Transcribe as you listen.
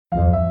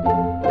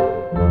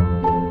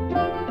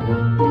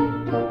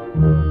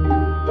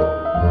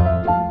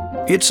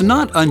It's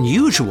not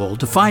unusual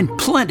to find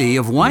plenty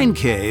of wine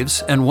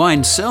caves and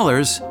wine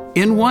cellars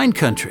in wine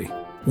country.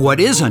 What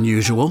is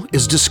unusual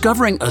is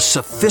discovering a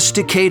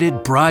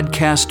sophisticated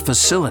broadcast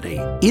facility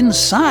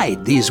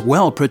inside these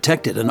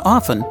well-protected and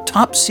often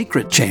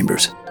top-secret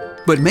chambers.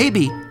 But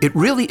maybe it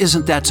really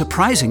isn't that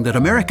surprising that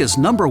America's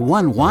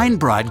 #1 wine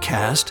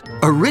broadcast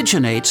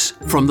originates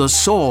from the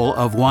soul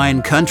of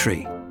wine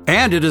country.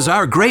 And it is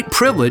our great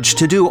privilege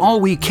to do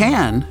all we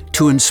can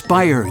to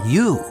inspire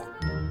you.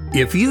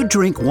 If you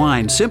drink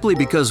wine simply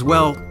because,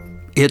 well,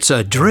 it's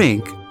a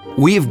drink,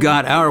 we've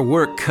got our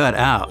work cut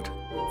out.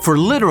 For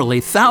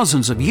literally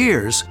thousands of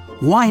years,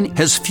 wine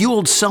has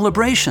fueled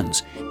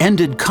celebrations,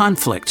 ended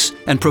conflicts,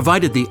 and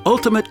provided the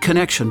ultimate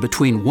connection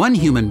between one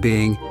human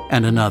being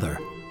and another.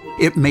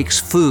 It makes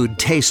food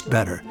taste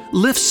better,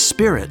 lifts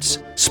spirits,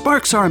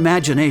 sparks our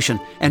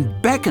imagination,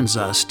 and beckons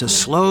us to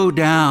slow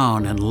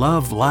down and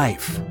love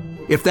life.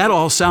 If that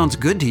all sounds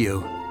good to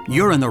you,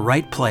 you're in the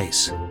right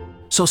place.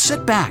 So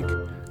sit back,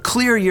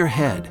 clear your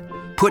head,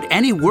 put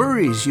any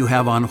worries you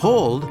have on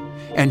hold,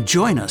 and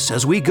join us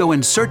as we go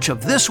in search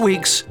of this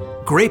week's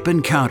Grape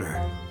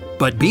Encounter.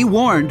 But be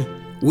warned,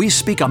 we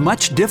speak a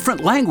much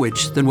different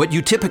language than what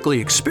you typically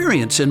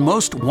experience in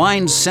most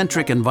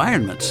wine-centric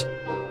environments.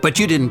 But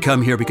you didn't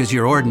come here because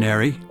you're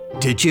ordinary,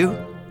 did you?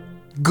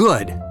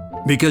 Good,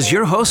 because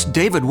your host,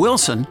 David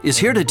Wilson, is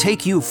here to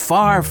take you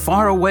far,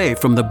 far away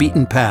from the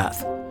beaten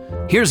path.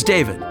 Here's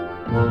David.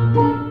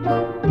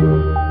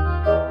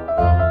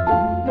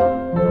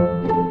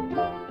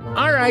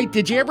 All right,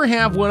 did you ever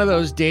have one of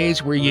those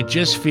days where you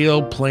just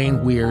feel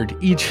plain weird?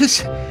 You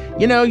just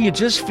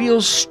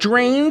feel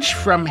strange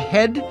from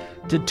head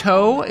to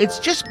toe. It's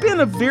just been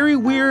a very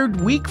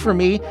weird week for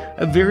me,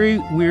 a very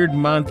weird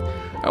month.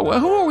 Who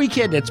are we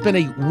kidding? It's been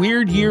a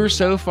weird year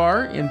so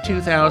far in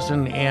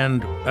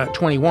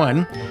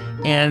 2021,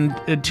 and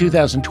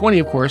 2020,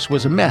 of course,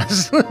 was a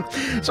mess.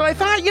 So I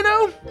thought,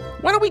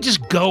 why don't we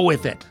just go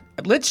with it?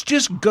 Let's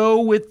just go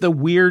with the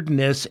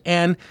weirdness,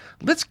 and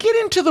let's get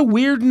into the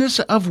weirdness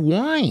of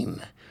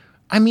wine.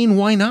 I mean,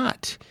 why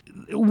not?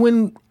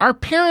 When our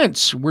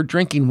parents were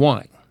drinking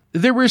wine,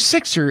 there were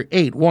 6 or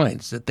 8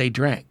 wines that they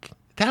drank.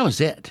 That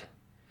was it.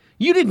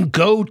 You didn't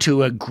go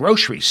to a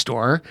grocery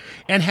store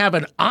and have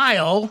an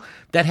aisle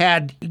that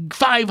had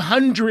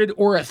 500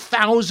 or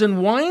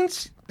 1,000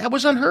 wines. That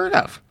was unheard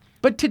of.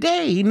 But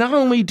today, not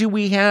only do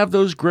we have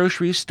those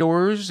grocery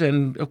stores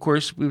and, of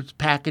course,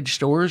 package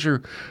stores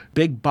or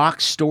big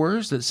box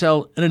stores that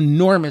sell an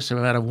enormous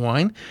amount of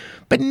wine,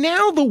 but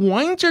now the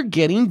wines are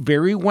getting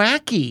very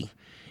wacky.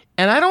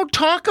 And I don't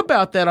talk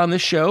about that on the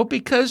show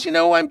because,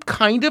 I'm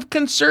kind of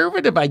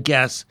conservative, I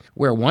guess,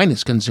 where wine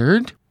is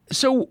concerned.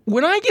 So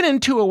when I get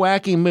into a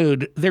wacky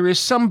mood, there is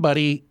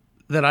somebody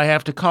that I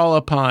have to call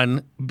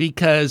upon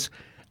because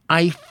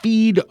I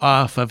feed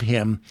off of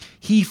him.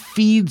 He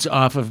feeds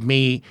off of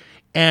me,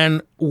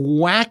 and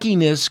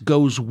wackiness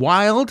goes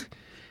wild,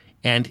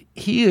 and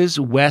he is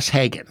Wes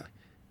Hagen.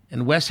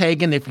 And Wes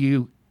Hagen, if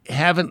you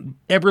haven't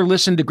ever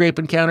listened to Grape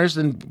Encounters,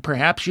 then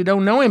perhaps you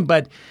don't know him,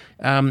 but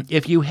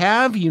if you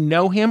have, you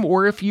know him,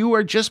 or if you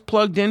are just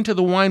plugged into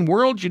the wine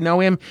world, you know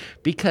him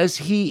because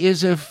he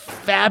is a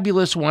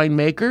fabulous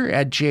winemaker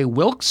at J.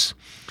 Wilkes.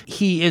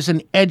 He is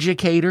an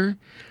educator.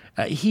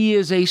 He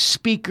is a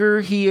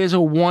speaker. He is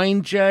a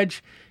wine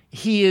judge.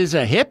 He is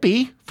a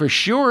hippie, for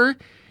sure.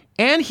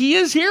 And he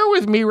is here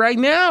with me right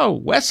now.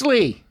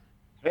 Wesley.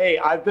 Hey,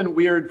 I've been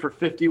weird for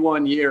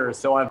 51 years,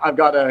 so I've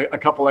got a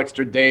couple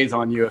extra days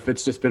on you if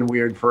it's just been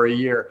weird for a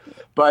year.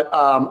 But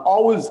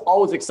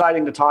always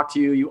exciting to talk to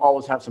you. You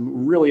always have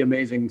some really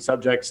amazing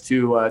subjects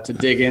to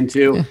dig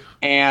into.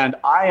 And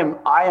I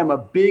am a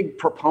big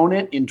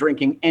proponent in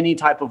drinking any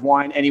type of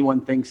wine anyone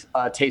thinks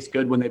tastes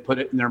good when they put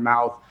it in their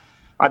mouth.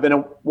 I've been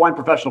a wine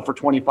professional for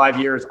 25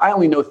 years. I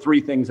only know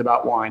 3 things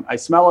about wine. I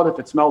smell it. If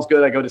it smells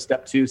good, I go to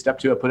step 2. Step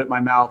 2, I put it in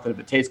my mouth. And if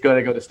it tastes good,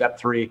 I go to step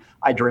 3.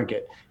 I drink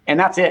it. And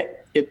that's it.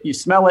 You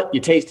smell it, you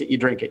taste it, you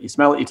drink it. You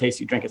smell it, you taste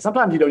it, you drink it.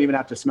 Sometimes you don't even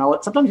have to smell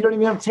it. Sometimes you don't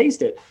even have to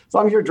taste it. As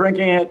long as you're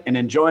drinking it and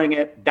enjoying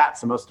it, that's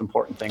the most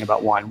important thing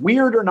about wine.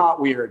 Weird or not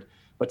weird.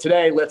 But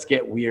today, let's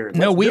get weird.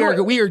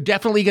 We are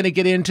definitely going to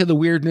get into the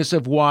weirdness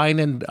of wine,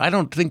 and I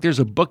don't think there's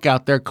a book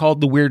out there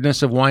called The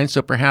Weirdness of Wine,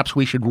 so perhaps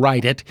we should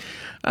write it.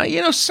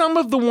 Some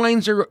of the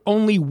wines are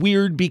only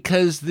weird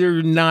because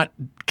they're not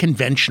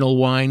conventional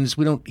wines.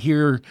 We don't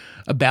hear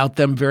about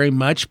them very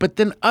much, but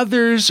then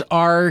others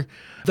are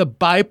the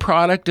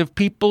byproduct of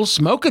people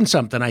smoking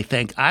something, I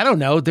think. I don't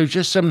know. There's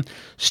just some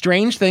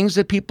strange things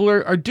that people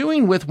are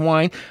doing with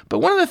wine. But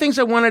one of the things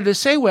I wanted to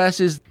say, Wes,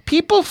 is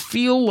people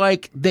feel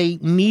like they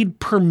need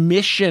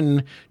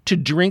permission to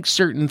drink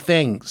certain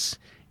things.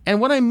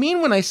 And what I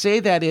mean when I say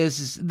that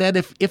is that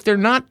if they're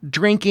not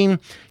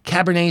drinking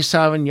Cabernet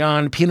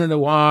Sauvignon, Pinot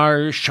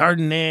Noir,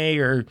 Chardonnay,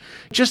 or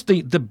just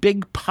the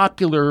big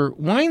popular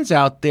wines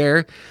out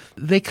there,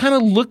 they kind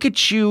of look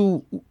at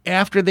you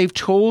after they've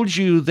told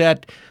you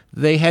that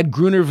they had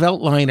Gruner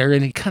Veltliner,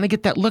 and you kind of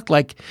get that look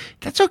like,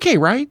 that's okay,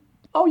 right?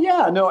 Oh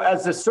yeah, no.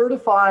 As a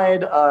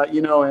certified, a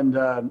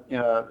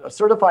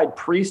certified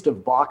priest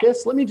of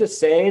Bacchus, let me just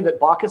say that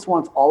Bacchus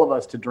wants all of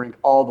us to drink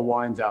all the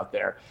wines out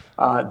there.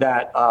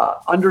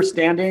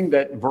 Understanding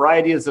that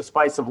variety is the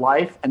spice of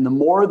life, and the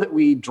more that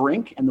we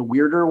drink, and the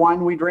weirder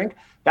wine we drink,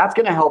 that's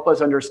going to help us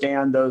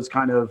understand those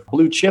kind of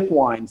blue chip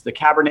wines, the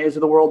Cabernets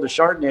of the world, the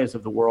Chardonnays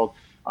of the world.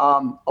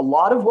 A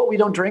lot of what we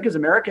don't drink as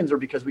Americans are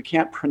because we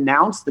can't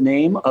pronounce the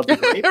name of the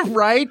grape.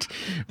 Right.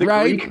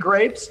 Greek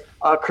grapes,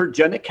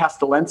 Kurgenik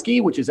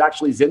Kastelenski, which is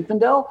actually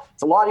Zinfandel.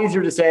 It's a lot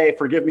easier to say,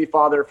 "Forgive me,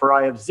 Father, for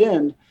I have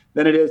sinned,"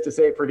 than it is to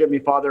say, "Forgive me,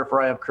 Father,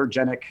 for I have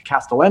Kurgenik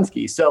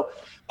Kastelenski." So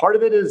part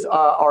of it is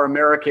our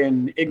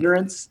American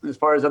ignorance as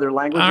far as other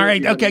languages. All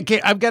right. Okay.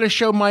 I've got to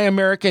show my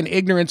American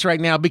ignorance right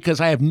now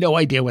because I have no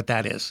idea what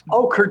that is.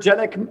 Oh,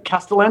 Kurgenik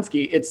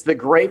Kastelenski. It's the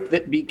grape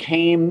that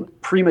became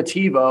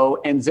Primitivo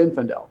and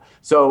Zinfandel.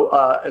 So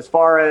as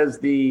far as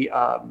the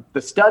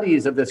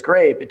studies of this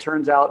grape, it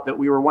turns out that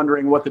we were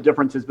wondering what the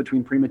difference is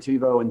between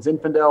Primitivo and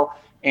Zinfandel,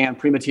 and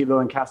Primitivo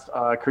and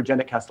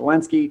Kurgenik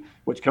Kastelenski,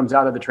 which comes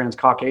out of the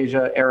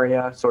Transcaucasia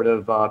area, sort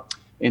of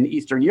in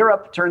Eastern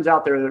Europe. Turns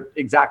out they're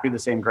exactly the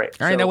same grape.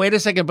 All right, now wait a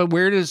second, but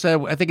where does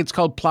I think it's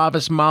called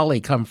Plavus Mali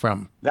come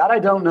from? That I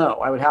don't know.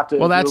 I would have to.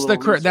 Well, that's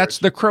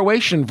the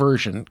Croatian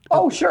version.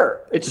 Oh,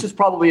 sure. It's just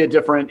probably a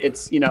different.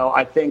 It's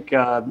I think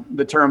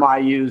the term I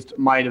used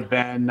might have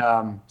been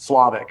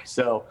Slavic.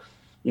 So.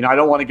 I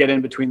don't want to get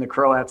in between the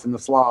Croats and the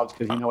Slavs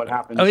because you know what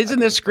happens. Oh, isn't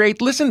this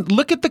great? Listen,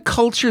 look at the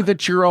culture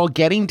that you're all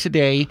getting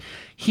today.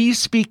 He's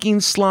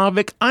speaking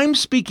Slavic, I'm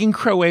speaking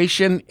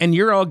Croatian, and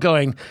you're all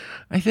going,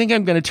 I think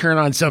I'm going to turn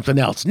on something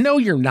else. No,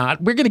 you're not.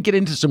 We're going to get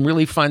into some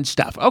really fun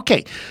stuff.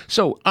 Okay,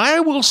 so I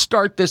will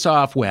start this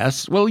off,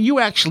 Wes. Well, you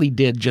actually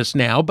did just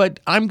now,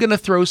 but I'm going to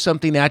throw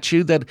something at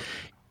you that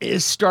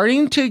is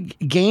starting to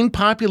gain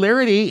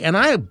popularity, and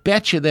I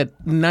bet you that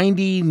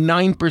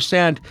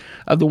 99%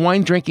 of the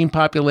wine drinking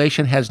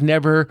population has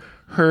never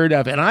heard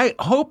of it. And I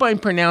hope I'm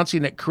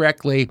pronouncing it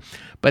correctly,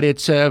 but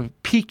it's a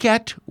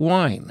Piquette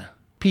wine,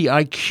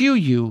 Piquette.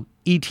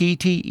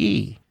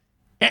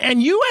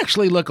 And you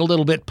actually look a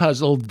little bit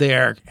puzzled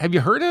there. Have you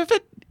heard of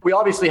it? We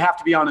obviously have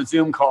to be on a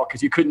Zoom call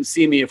because you couldn't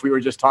see me if we were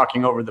just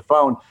talking over the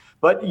phone.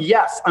 But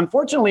yes,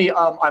 unfortunately,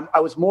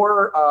 I was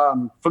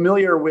more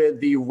familiar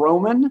with the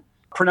Roman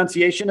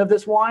pronunciation of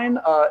this wine.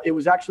 It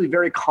was actually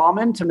very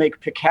common to make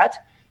piquette,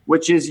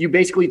 which is you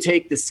basically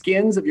take the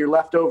skins of your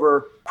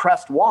leftover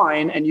pressed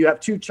wine and you have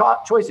two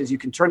choices. You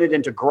can turn it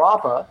into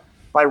grappa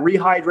by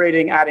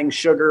rehydrating, adding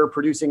sugar,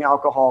 producing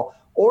alcohol,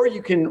 or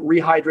you can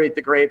rehydrate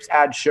the grapes,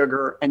 add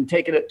sugar, and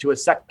take it to a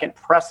second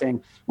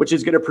pressing, which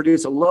is going to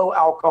produce a low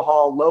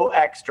alcohol, low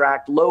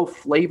extract, low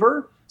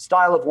flavor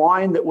style of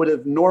wine that would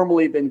have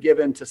normally been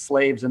given to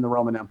slaves in the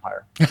Roman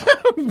Empire.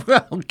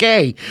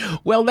 Okay.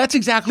 Well, that's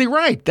exactly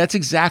right. That's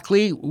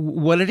exactly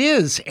what it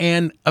is.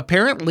 And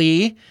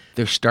apparently,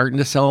 they're starting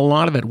to sell a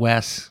lot of it,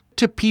 Wes,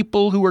 to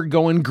people who are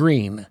going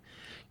green,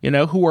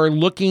 who are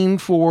looking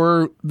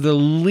for the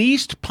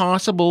least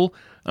possible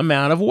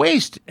amount of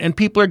waste. And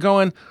people are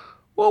going,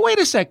 well, wait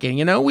a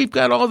second, we've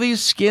got all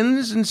these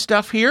skins and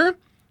stuff here.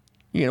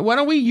 Why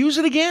don't we use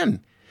it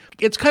again?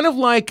 It's kind of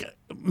like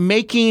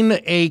making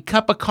a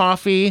cup of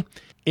coffee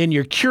in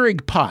your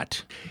Keurig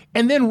pot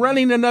and then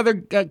running another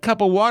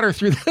cup of water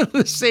through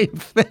the same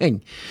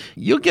thing.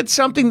 You'll get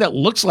something that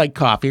looks like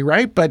coffee,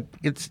 right? But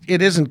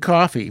it isn't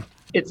coffee.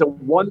 It's a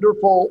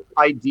wonderful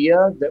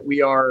idea that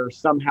we are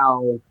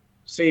somehow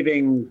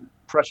saving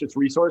precious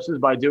resources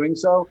by doing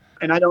so.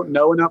 And I don't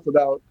know enough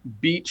about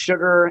beet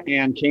sugar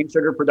and cane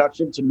sugar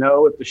production to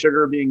know if the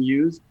sugar being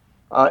used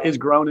is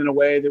grown in a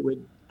way that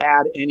would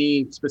add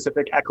any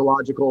specific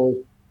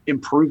ecological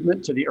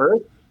improvement to the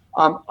earth.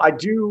 I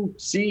do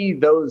see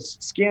those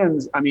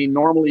skins. I mean,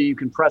 normally you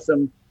can press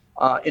them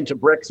into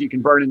bricks. You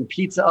can burn in the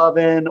pizza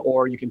oven,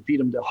 or you can feed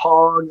them to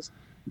hogs.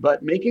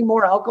 But making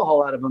more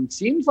alcohol out of them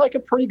seems like a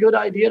pretty good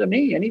idea to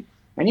me.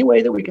 Any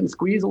way that we can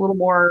squeeze a little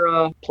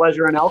more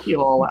pleasure and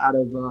alcohol out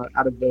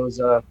of those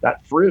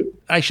that fruit.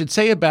 I should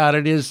say about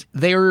it is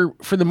they are,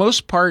 for the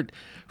most part,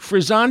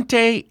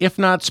 frizzante, if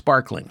not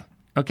sparkling.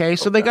 Okay,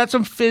 so they got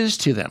some fizz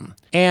to them,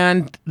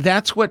 and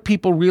that's what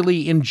people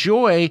really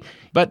enjoy.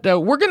 But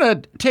we're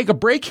going to take a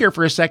break here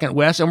for a second,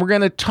 Wes, and we're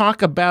going to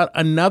talk about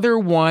another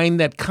wine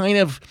that kind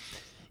of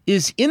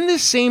is in the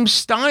same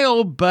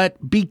style,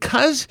 but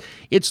because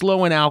it's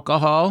low in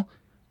alcohol,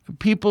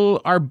 people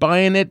are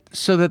buying it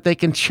so that they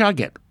can chug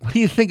it. What do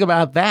you think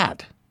about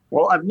that?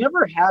 Well, I've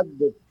never had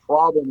the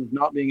problem of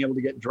not being able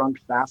to get drunk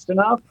fast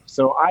enough,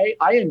 so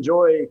I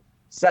enjoy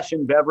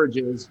session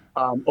beverages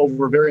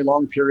over very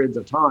long periods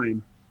of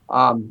time.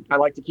 I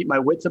like to keep my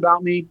wits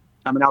about me.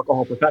 I'm an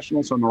alcohol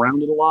professional, so I'm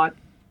around it a lot.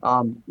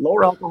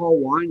 Lower alcohol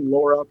wine,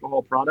 lower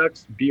alcohol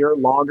products, beer,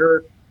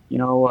 lager,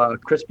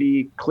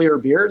 crispy, clear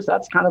beers,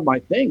 that's kind of my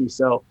thing.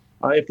 So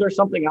if there's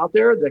something out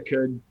there that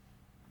could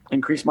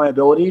increase my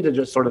ability to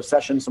just sort of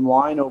session some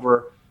wine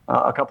over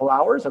a couple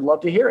hours, I'd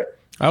love to hear it.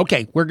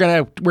 Okay, we're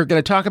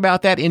gonna talk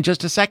about that in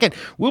just a second.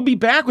 We'll be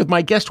back with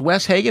my guest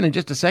Wes Hagen in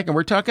just a second.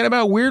 We're talking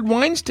about weird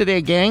wines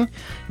today, gang.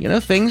 You know,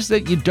 things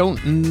that you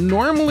don't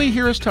normally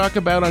hear us talk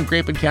about on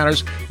Grape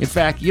Encounters. In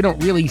fact, you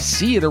don't really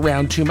see it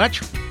around too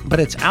much, but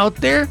it's out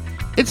there.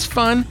 It's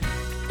fun,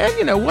 and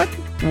you know what?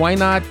 Why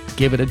not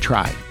give it a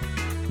try?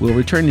 We'll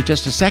return in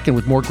just a second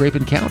with more Grape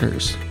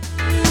Encounters.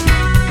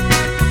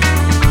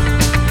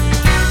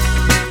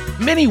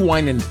 Many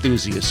wine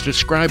enthusiasts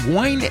describe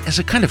wine as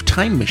a kind of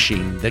time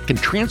machine that can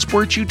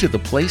transport you to the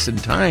place and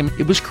time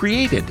it was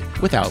created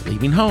without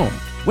leaving home.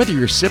 Whether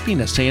you're sipping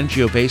a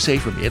Sangiovese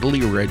from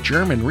Italy or a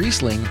German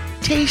Riesling,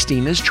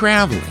 tasting is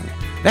traveling.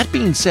 That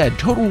being said,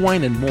 Total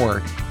Wine &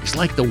 More is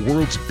like the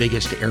world's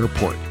biggest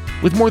airport.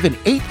 With more than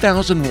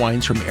 8,000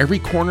 wines from every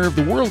corner of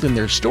the world in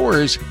their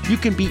stores, you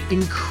can be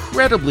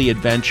incredibly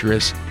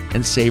adventurous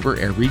and savor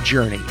every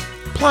journey.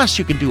 Plus,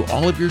 you can do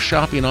all of your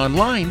shopping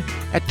online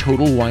at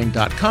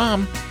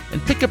TotalWine.com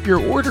and pick up your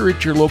order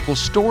at your local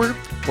store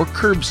or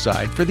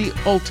curbside for the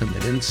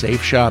ultimate in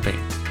safe shopping.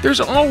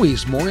 There's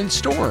always more in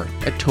store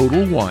at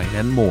Total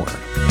Wine & More.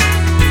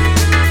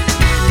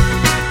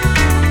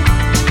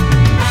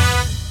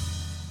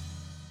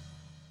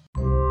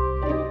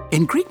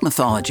 In Greek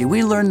mythology,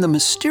 we learn the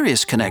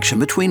mysterious connection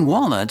between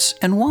walnuts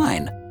and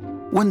wine.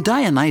 When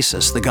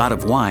Dionysus, the god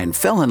of wine,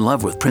 fell in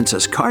love with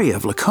Princess Caria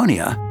of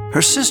Laconia,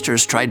 her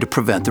sisters tried to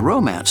prevent the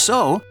romance,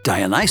 so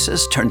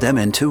Dionysus turned them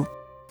into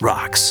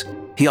rocks.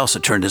 He also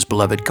turned his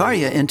beloved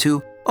Caria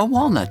into a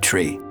walnut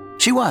tree.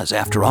 She was,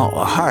 after all,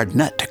 a hard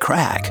nut to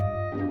crack.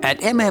 At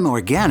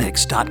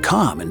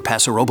mmorganics.com in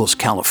Paso Robles,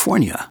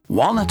 California,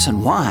 Walnuts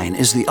and Wine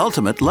is the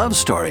ultimate love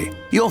story.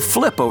 You'll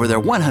flip over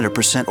their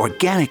 100%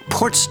 organic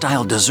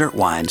port-style dessert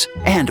wines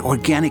and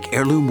organic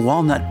heirloom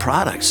walnut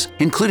products,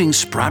 including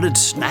sprouted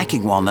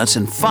snacking walnuts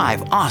in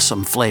 5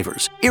 awesome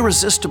flavors,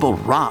 irresistible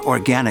raw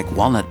organic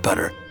walnut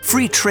butter,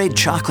 free trade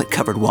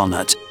chocolate-covered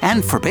walnuts,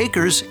 and for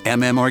bakers,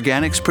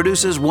 Organics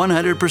produces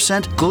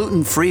 100%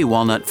 gluten-free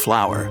walnut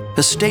flour,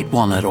 estate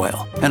walnut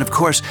oil, and of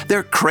course,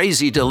 their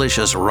crazy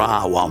delicious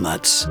raw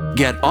walnuts.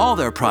 Get all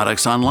their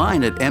products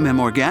online at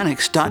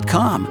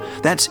mmorganics.com.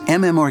 That's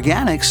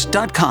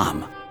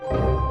mmorganics.com.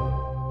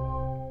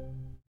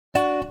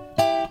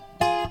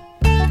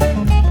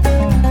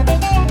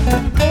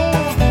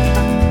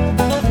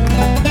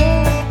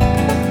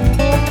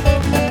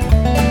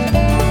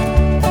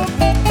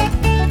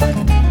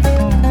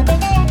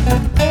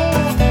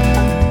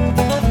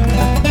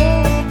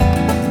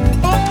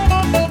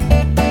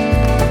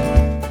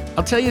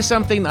 I'll tell you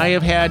something, I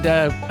have had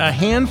a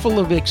handful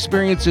of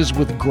experiences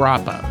with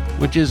grappa,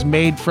 which is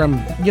made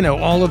from,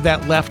 all of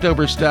that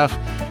leftover stuff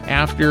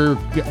after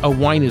a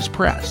wine is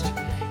pressed.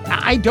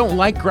 I don't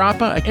like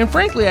grappa, and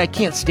frankly, I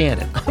can't stand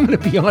it. I'm going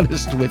to be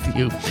honest with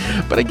you.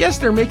 But I guess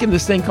they're making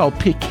this thing called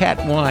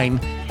Piquette wine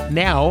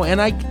now,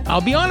 and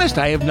I'll be honest,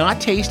 I have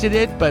not tasted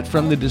it, but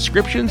from the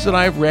descriptions that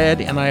I've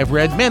read, and I have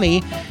read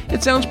many,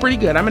 it sounds pretty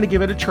good. I'm going to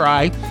give it a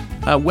try.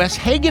 Wes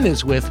Hagen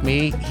is with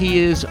me. He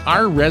is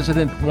our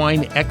resident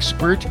wine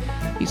expert.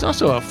 He's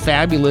also a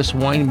fabulous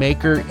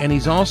winemaker, and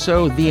he's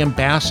also the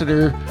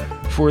ambassador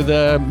for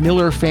the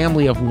Miller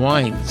family of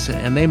wines.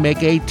 And they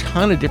make a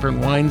ton of different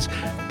wines,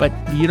 but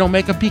you don't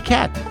make a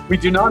Piquette. We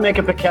do not make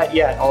a Piquette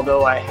yet,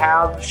 although I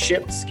have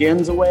shipped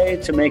skins away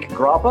to make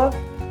grappa.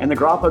 And the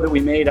grappa that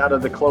we made out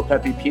of the Clos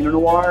Pepe Pinot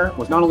Noir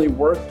was not only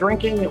worth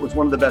drinking, it was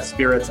one of the best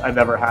spirits I've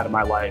ever had in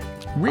my life.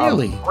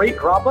 Really? Great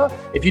grappa.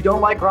 If you don't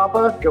like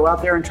grappa, go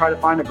out there and try to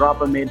find a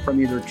grappa made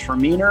from either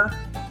Traminer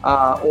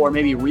or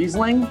maybe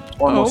Riesling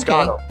or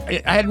Moscato.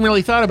 Okay. I hadn't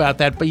really thought about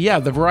that, but yeah,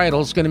 the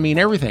varietal is going to mean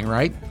everything,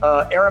 right?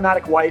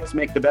 Aromatic whites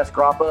make the best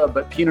grappa,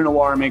 but Pinot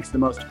Noir makes the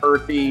most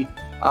earthy,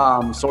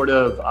 sort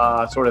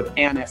of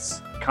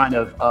anise kind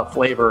of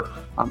flavor.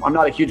 I'm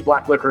not a huge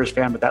black licorice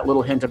fan, but that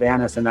little hint of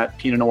anise in that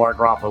Pinot Noir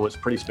grappa was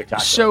pretty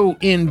spectacular. So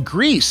in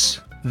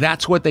Greece,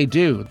 that's what they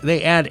do.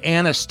 They add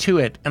anise to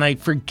it, and I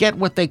forget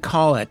what they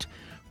call it,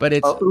 but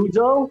it's...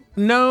 Ouzo?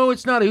 No,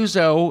 it's not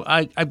ouzo.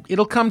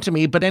 It'll come to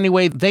me, but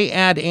anyway, they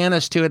add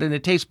anise to it, and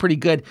it tastes pretty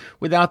good.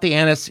 Without the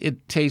anise,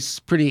 it tastes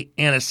pretty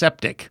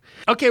antiseptic.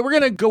 Okay, we're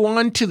going to go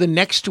on to the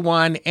next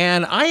one,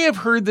 and I have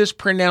heard this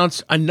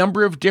pronounced a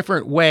number of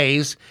different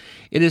ways.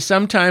 It is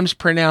sometimes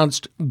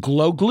pronounced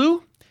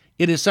gloglu.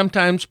 It is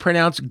sometimes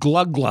pronounced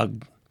glug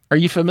glug. Are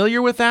you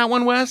familiar with that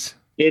one, Wes?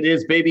 It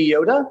is Baby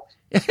Yoda?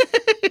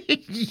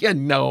 Yeah,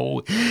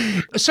 no.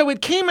 So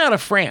it came out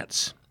of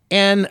France.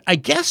 And I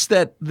guess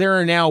that there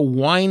are now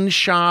wine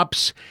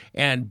shops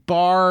and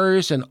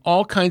bars and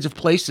all kinds of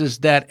places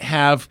that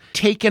have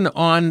taken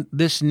on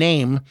this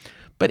name.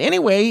 But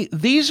anyway,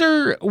 these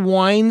are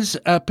wines,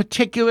 a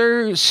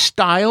particular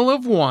style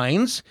of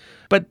wines,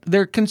 but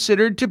they're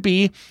considered to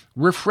be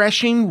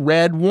refreshing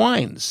red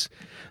wines.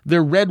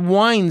 They're red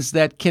wines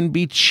that can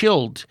be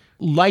chilled,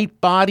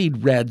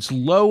 light-bodied reds,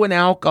 low in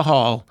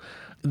alcohol.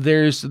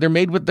 They're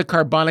made with the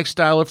carbonic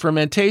style of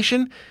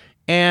fermentation,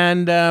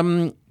 and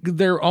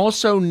they're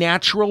also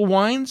natural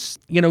wines,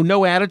 no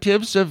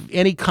additives of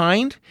any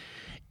kind.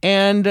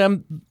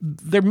 And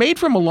they're made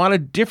from a lot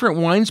of different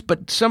wines,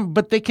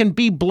 but they can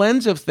be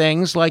blends of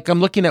things. Like I'm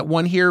looking at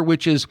one here,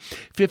 which is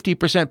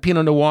 50%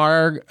 Pinot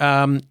Noir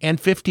and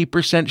 50%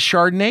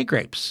 Chardonnay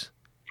grapes.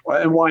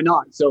 And why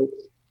not? So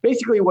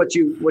basically what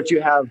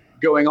you have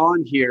going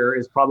on here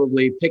is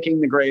probably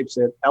picking the grapes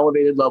at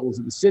elevated levels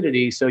of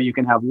acidity so you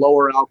can have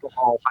lower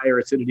alcohol, higher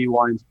acidity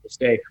wines that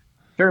stay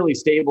fairly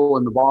stable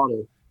in the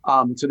bottle.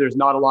 So there's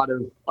not a lot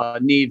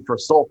of need for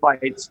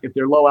sulfites. If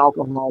they're low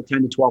alcohol,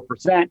 10 to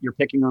 12%, you're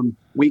picking them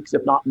weeks,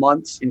 if not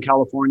months in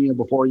California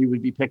before you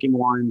would be picking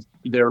wines.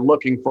 They're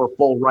looking for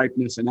full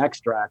ripeness and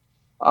extract.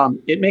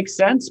 It makes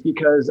sense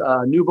because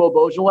Nouveau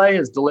Beaujolais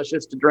is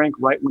delicious to drink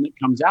right when it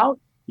comes out.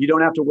 You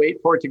don't have to wait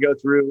for it to go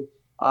through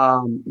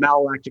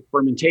malolactic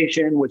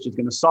fermentation, which is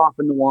going to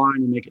soften the wine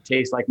and make it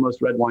taste like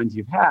most red wines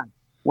you've had.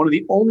 One of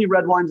the only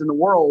red wines in the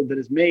world that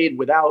is made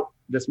without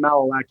this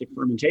malolactic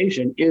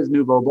fermentation is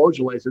Nouveau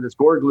Beaujolais. So this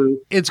Gore Glou.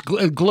 It's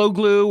Glow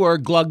Glou or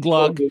Glug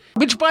Glug,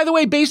 which, by the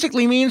way,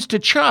 basically means to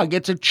chug.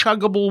 It's a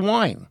chuggable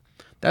wine.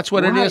 That's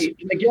what it is.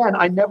 And again,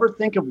 I never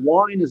think of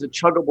wine as a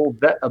chuggable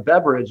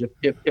beverage.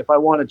 If I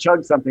want to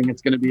chug something,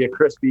 it's going to be a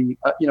crispy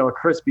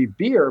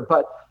beer.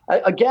 But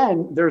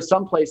again, there's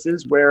some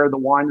places where the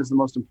wine is the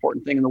most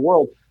important thing in the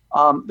world.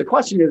 The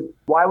question is,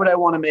 why would I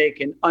want to make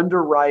an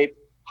underripe,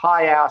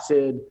 high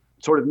acid,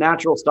 sort of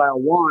natural style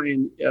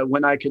wine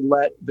when I could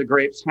let the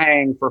grapes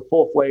hang for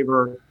full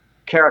flavor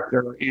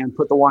character and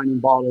put the wine in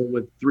bottle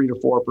with 3 to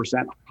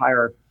 4%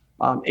 higher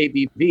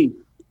ABV?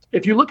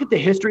 If you look at the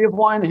history of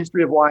wine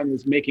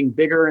is making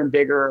bigger and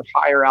bigger,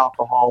 higher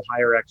alcohol,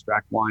 higher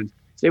extract wines.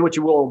 Say what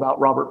you will about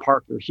Robert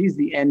Parker. He's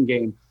the end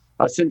game.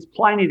 Since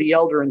Pliny the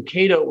Elder and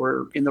Cato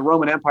were in the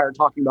Roman Empire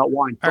talking about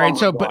wine. All right,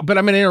 so but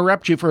I'm going to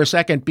interrupt you for a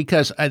second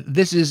because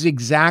this is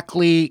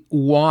exactly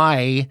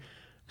why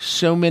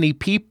so many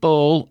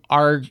people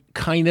are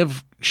kind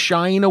of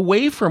shying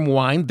away from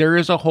wine. There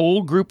is a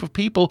whole group of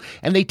people,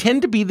 and they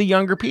tend to be the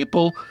younger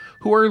people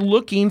who are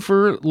looking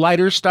for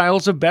lighter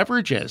styles of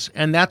beverages.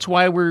 And that's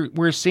why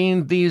we're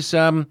seeing these,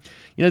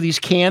 these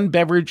canned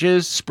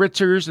beverages,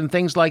 spritzers and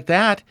things like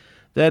that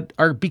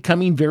are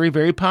becoming very,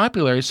 very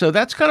popular. So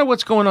that's kind of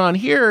what's going on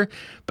here.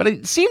 But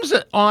it seems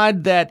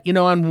odd that,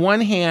 on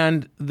one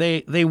hand,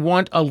 they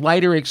want a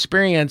lighter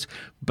experience,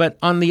 but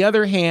on the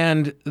other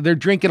hand, they're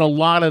drinking a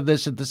lot of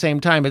this at the same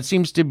time. It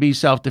seems to be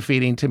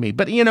self-defeating to me.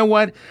 But you know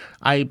what?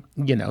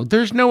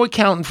 There's no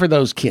accountant for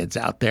those kids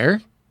out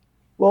there.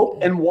 Well,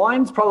 and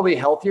wine's probably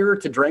healthier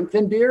to drink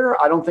than beer.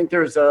 I don't think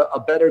there's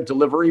a better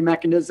delivery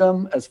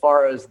mechanism as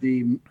far as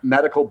the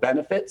medical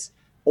benefits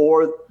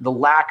or the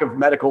lack of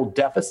medical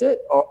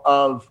deficit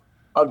of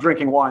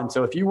drinking wine.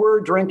 So if you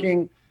were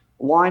drinking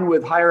wine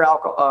with higher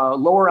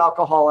lower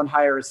alcohol and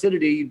higher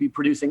acidity, you'd be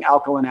producing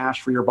alkaline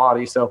ash for your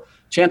body. So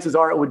chances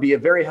are it would be a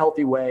very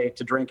healthy way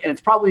to drink. And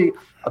it's probably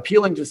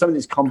appealing to some of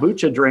these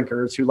kombucha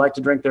drinkers who like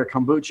to drink their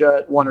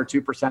kombucha at 1 or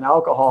 2%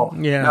 alcohol.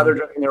 Yeah. Now they're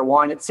drinking their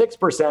wine at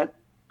 6%.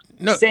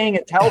 Saying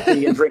it's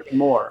healthy and drinking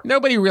more.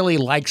 Nobody really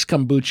likes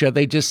kombucha.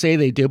 They just say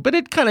they do, but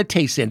it kind of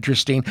tastes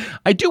interesting.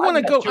 I do want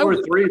to go. 2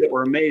 or 3 that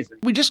were amazing.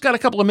 We just got a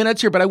couple of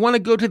minutes here, but I want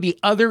to go to the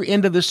other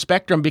end of the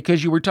spectrum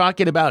because you were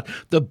talking about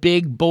the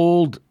big,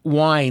 bold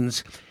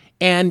wines.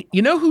 And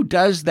you know who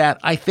does that,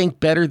 I think,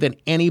 better than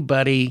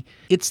anybody?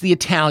 It's the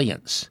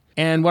Italians.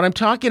 And what I'm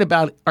talking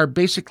about are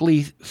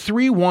basically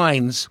 3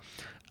 wines: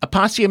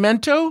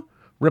 Appassimento,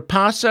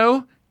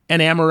 Ripasso,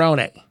 and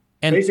Amarone.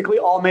 And basically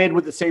all made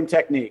with the same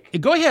technique.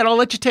 Go ahead. I'll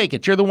let you take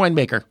it. You're the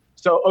winemaker.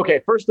 So, okay,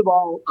 first of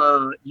all,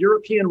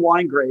 European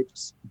wine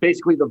grapes,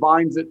 basically the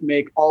vines that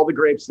make all the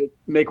grapes that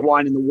make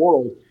wine in the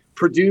world,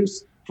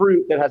 produce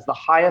fruit that has the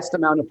highest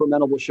amount of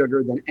fermentable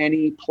sugar than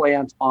any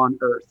plant on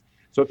earth.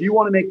 So if you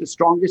want to make the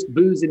strongest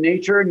booze in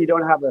nature and you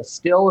don't have a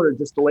still or a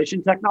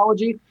distillation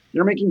technology,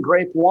 you're making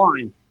grape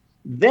wine.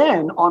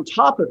 Then on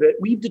top of it,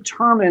 we've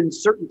determined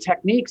certain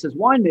techniques as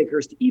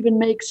winemakers to even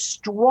make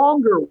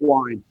stronger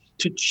wine,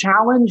 to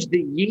challenge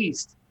the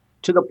yeast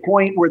to the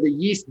point where the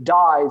yeast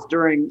dies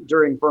during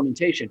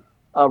fermentation.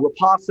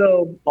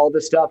 Ripasso, all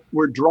this stuff,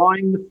 we're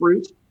drying the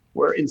fruit.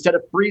 Instead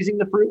of freezing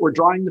the fruit, we're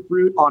drying the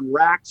fruit on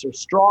racks or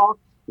straw.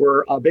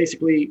 We're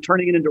basically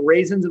turning it into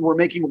raisins, and we're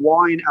making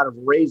wine out of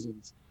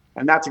raisins.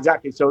 And that's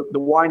exactly, so the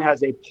wine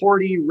has a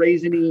porty,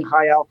 raisiny,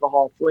 high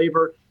alcohol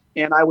flavor.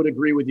 And I would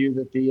agree with you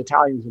that the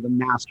Italians are the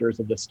masters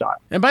of this style.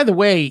 And by the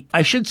way,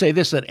 I should say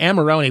this, that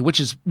Amarone, which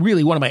is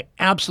really one of my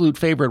absolute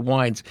favorite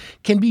wines,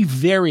 can be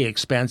very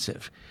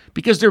expensive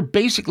because they're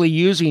basically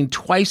using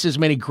twice as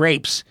many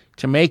grapes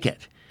to make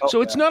it. Okay. So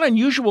it's not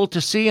unusual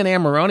to see an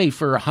Amarone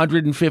for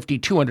 $150,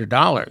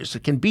 $200.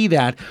 It can be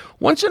that.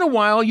 Once in a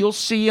while, you'll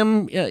see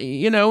them,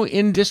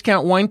 in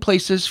discount wine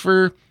places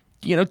for,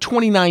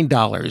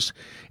 $29.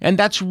 And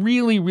that's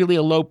really, really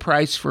a low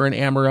price for an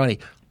Amarone.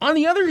 On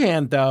the other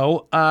hand,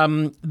 though,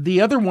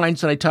 the other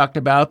wines that I talked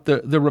about, the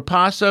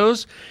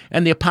Ripassos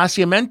and the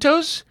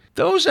Appassimentos,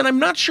 those, and I'm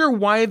not sure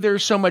why they're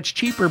so much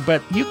cheaper,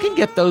 but you can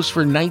get those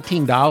for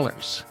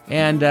 $19,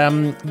 and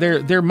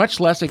they're much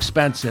less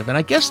expensive, and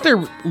I guess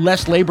they're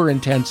less labor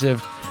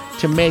intensive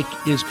to make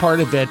is part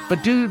of it,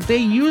 but do they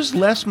use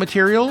less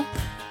material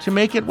to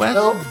make it, Wes?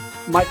 So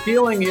my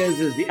feeling is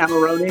the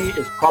Amarone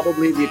is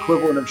probably the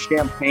equivalent of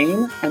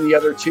champagne, and the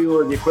other two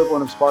are the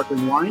equivalent of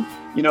sparkling wine.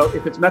 You know,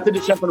 if it's Method de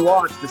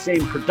Champenois, it's the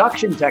same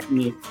production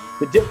technique.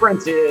 The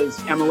difference is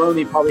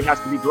Amarone probably has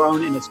to be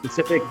grown in a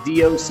specific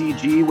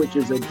DOCG, which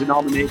is a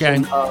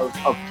denomination of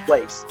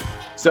place.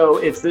 So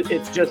it's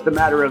just a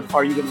matter of,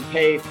 are you going to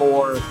pay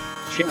for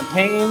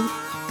champagne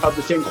of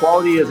the same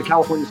quality as a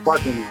California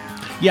sparkling wine?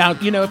 Yeah,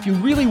 you know, if you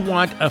really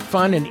want a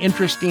fun and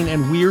interesting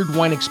and weird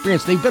wine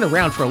experience, they've been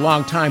around for a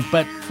long time,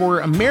 but for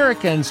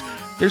Americans,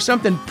 there's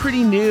something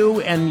pretty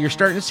new, and you're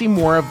starting to see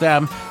more of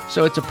them.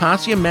 So it's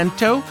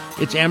Appassimento,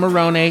 it's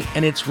Amarone,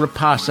 and it's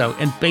Ripasso.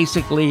 And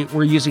basically,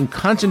 we're using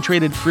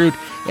concentrated fruit,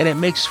 and it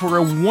makes for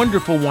a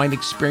wonderful wine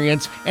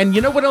experience. And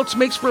you know what else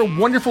makes for a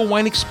wonderful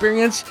wine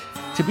experience?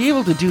 To be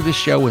able to do this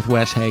show with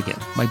Wes Hagen,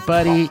 my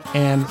buddy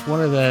and one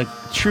of the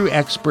true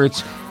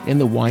experts in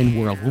the wine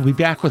world. We'll be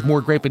back with more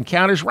Grape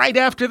Encounters right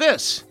after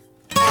this.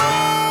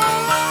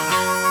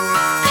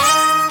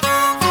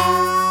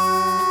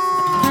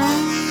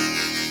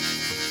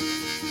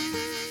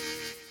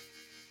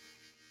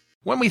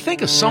 When we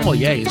think of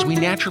sommeliers, we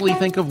naturally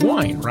think of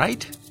wine,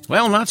 right?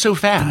 Well, not so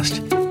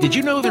fast. Did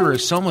you know there are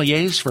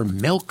sommeliers for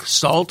milk,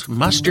 salt,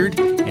 mustard,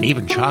 and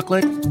even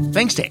chocolate?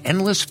 Thanks to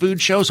endless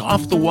food shows,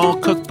 off-the-wall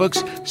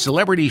cookbooks,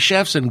 celebrity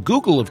chefs, and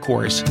Google, of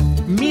course,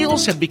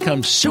 meals have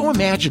become so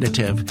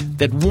imaginative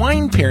that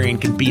wine pairing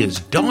can be as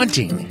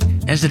daunting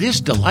as it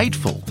is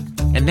delightful.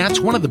 And that's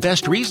one of the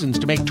best reasons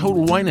to make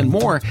Total Wine &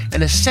 More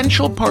an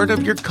essential part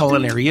of your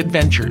culinary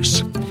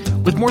adventures.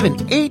 With more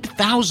than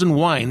 8,000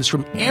 wines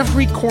from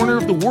every corner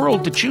of the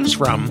world to choose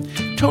from,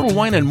 Total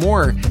Wine &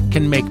 More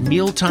can make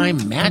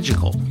mealtime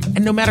magical.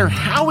 And no matter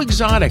how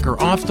exotic or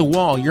off the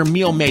wall your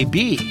meal may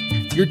be,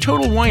 your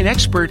Total Wine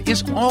expert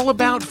is all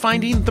about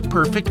finding the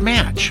perfect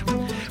match.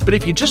 But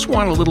if you just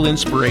want a little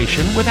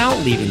inspiration without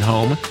leaving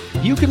home,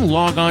 you can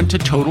log on to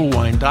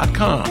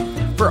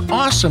TotalWine.com for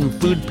awesome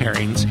food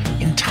pairings,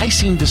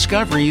 enticing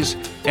discoveries,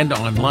 and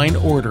online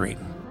ordering.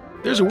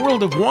 There's a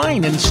world of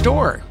wine in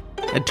store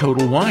at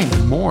Total Wine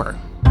 & More.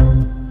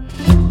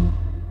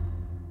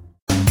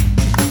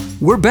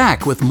 We're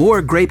back with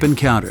more Grape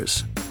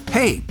Encounters.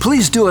 Hey,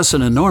 please do us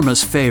an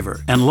enormous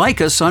favor and like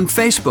us on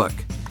Facebook.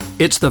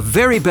 It's the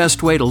very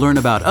best way to learn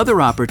about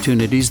other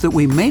opportunities that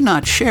we may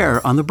not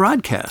share on the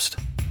broadcast.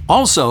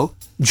 Also,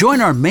 join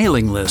our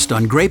mailing list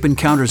on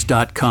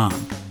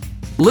grapeencounters.com.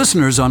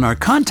 Listeners on our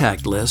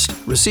contact list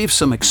receive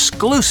some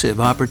exclusive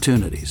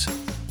opportunities.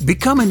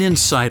 Become an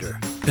insider.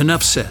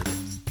 Enough said.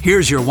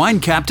 Here's your wine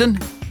captain,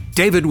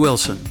 David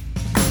Wilson.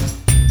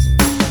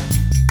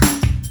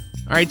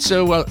 All right,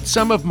 so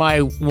some of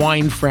my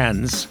wine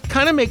friends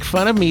kind of make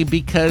fun of me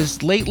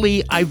because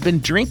lately I've been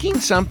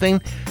drinking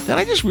something that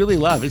I just really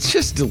love. It's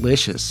just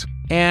delicious.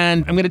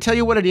 And I'm going to tell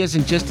you what it is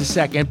in just a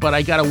second, but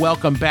I got to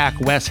welcome back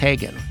Wes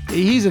Hagen.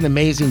 He's an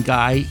amazing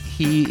guy.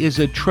 He is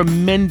a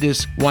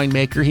tremendous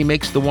winemaker. He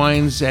makes the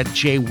wines at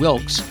J.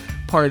 Wilkes,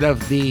 part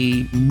of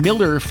the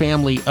Miller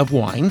family of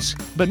wines.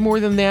 But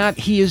more than that,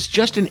 he is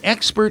just an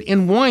expert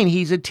in wine.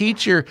 He's a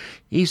teacher.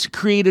 He's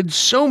created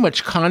so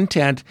much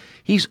content.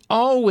 He's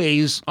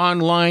always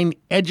online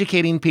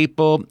educating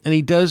people, and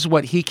he does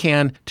what he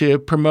can to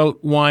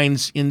promote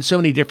wines in so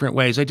many different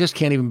ways. I just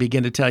can't even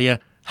begin to tell you.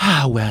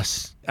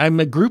 Wes, I'm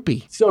a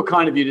groupie. So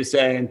kind of you to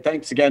say, and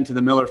thanks again to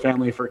the Miller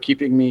family for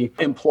keeping me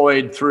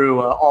employed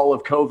through all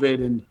of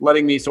COVID and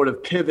letting me sort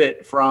of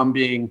pivot from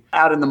being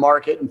out in the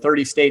market in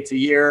 30 states a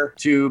year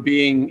to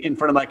being in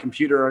front of my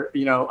computer,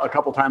 a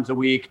couple times a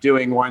week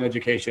doing wine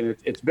education.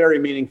 It's very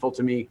meaningful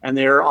to me, and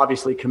they're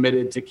obviously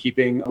committed to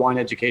keeping wine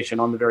education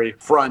on the very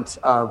front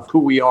of who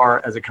we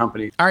are as a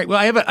company. All right. Well,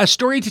 I have a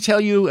story to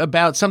tell you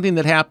about something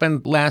that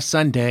happened last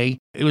Sunday.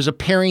 It was a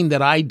pairing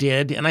that I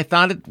did, and I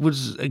thought it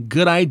was a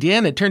good idea,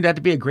 and it turned out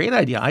to be a great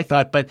idea, I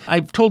thought. But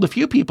I've told a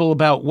few people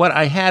about what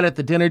I had at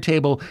the dinner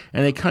table,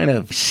 and they kind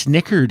of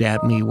snickered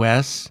at me,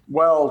 Wes.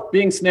 Well,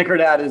 being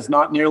snickered at is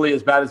not nearly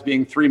as bad as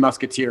being Three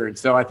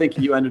Musketeers, so I think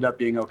you ended up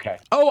being okay.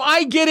 Oh,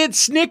 I get it.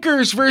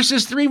 Snickers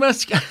versus Three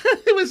Musketeers.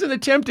 It was an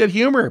attempt at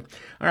humor.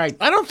 All right.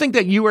 I don't think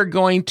that you are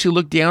going to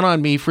look down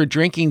on me for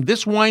drinking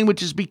this wine,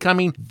 which is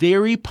becoming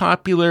very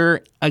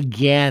popular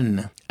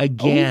again.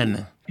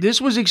 Oh. This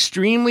was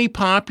extremely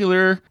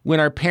popular when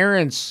our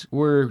parents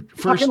were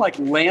first. Talking like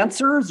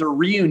Lancers or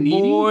Riuniti?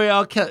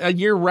 Boy,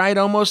 you're right,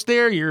 almost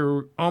there.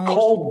 You're almost.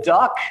 Cold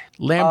Duck.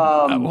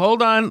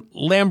 Hold on,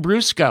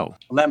 Lambrusco.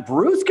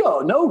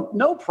 Lambrusco,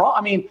 no problem.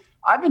 I mean,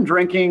 I've been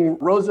drinking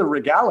Rosa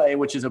Regale,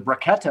 which is a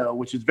Bracchetto,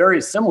 which is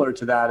very similar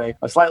to that,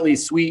 a slightly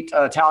sweet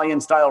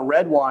Italian-style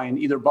red wine,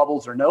 either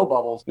bubbles or no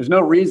bubbles. There's no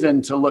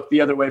reason to look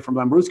the other way from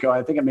Lambrusco.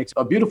 I think it makes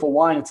a beautiful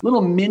wine. It's a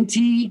little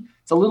minty.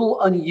 It's a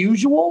little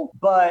unusual,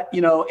 but,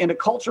 in a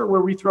culture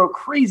where we throw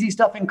crazy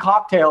stuff in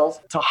cocktails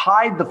to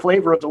hide the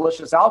flavor of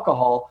delicious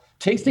alcohol,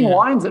 tasting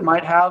wines that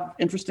might have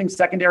interesting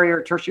secondary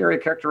or tertiary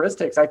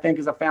characteristics, I think,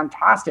 is a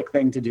fantastic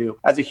thing to do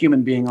as a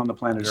human being on the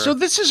planet Earth. So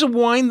this is a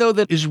wine, though,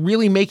 that is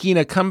really making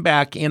a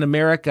comeback in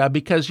America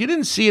because you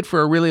didn't see it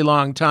for a really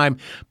long time.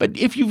 But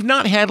if you've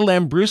not had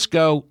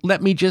Lambrusco,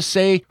 let me just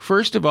say,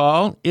 first of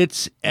all,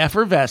 it's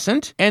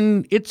effervescent,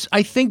 and it's,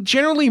 I think,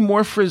 generally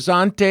more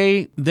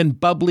frizzante than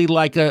bubbly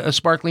like a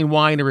sparkling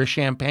wine or a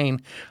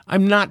champagne.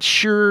 I'm not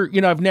sure,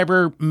 I've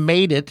never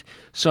made it,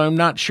 so I'm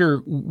not sure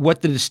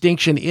what the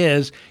distinction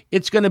is.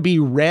 It's going to be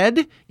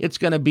red, it's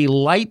going to be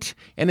light,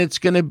 and it's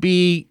going to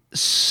be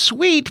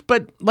sweet,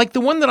 but like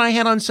the one that I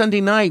had on Sunday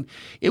night,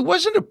 it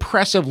wasn't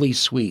oppressively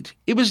sweet.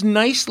 It was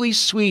nicely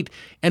sweet.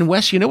 And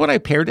Wes, you know what I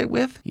paired it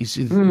with? He's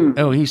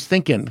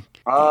thinking.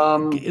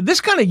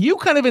 You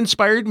kind of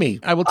inspired me,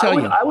 I will tell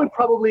you. I would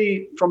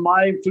probably, from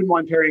my food and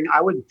wine pairing,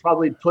 I would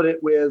probably put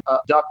it with a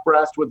duck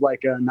breast with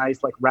like a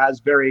nice like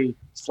raspberry,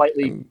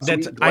 slightly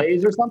sweet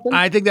glaze or something.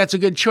 I think that's a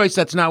good choice.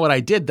 That's not what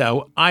I did,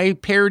 though. I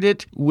paired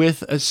it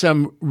with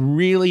some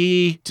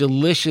really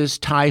delicious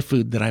Thai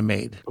food that I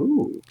made.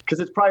 Ooh, because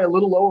it's probably a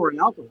little lower in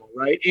alcohol,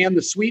 right? And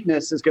the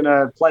sweetness is going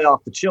to play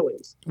off the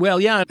chilies.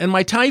 Well, yeah, and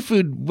my Thai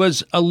food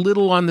was a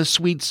little on the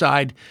sweet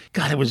side.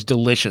 God, it was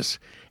delicious.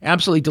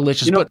 Absolutely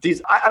delicious.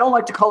 I don't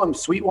like to call them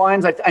sweet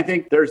wines. I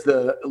think there's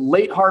the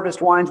late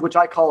harvest wines, which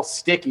I call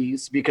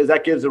stickies, because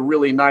that gives a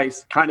really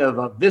nice kind of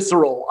a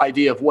visceral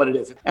idea of what it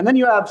is. And then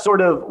you have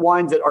sort of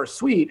wines that are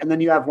sweet, and then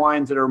you have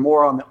wines that are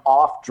more on the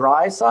off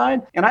dry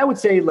side. And I would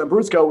say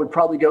Lambrusco would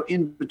probably go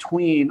in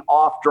between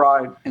off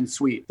dry and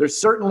sweet. There's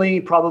certainly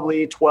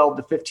probably 12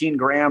 to 15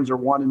 grams or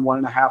 1 and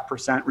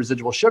 1.5%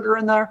 residual sugar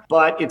in there,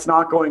 but it's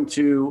not going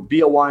to be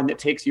a wine that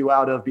takes you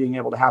out of being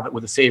able to have it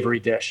with a savory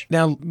dish.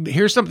 Now,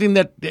 here's something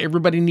that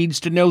everybody needs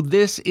to know.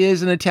 This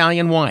is an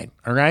Italian wine,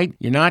 all right?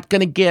 You're not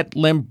going to get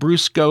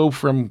Lambrusco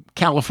from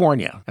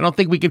California. I don't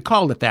think we could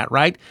call it that,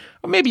 right?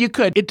 Or maybe you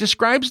could. It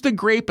describes the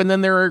grape, and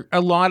then there are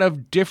a lot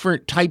of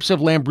different types of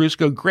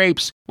Lambrusco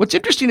grapes. What's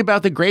interesting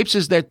about the grapes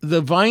is that the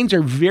vines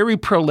are very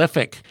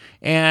prolific,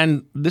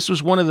 and this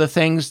was one of the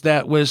things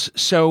that was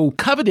so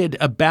coveted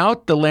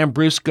about the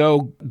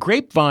Lambrusco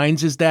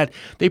grapevines is that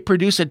they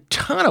produce a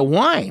ton of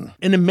wine,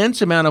 an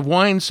immense amount of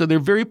wine, so they're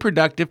very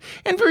productive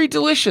and very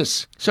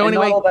delicious. So and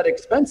anyway, not all that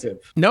expensive.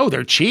 No,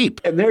 they're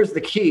cheap. And there's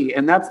the key,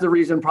 and that's the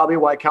reason probably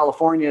why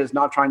California is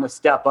not trying to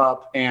step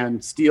up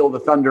and steal the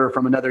thunder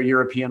from another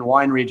European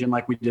wine region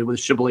like we did with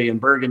Chablis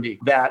and Burgundy.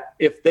 That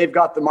if they've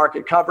got the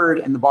market covered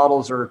and the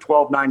bottles are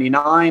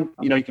 $12.99,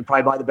 you can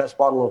probably buy the best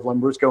bottle of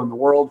Lambrusco in the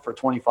world for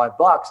 $25.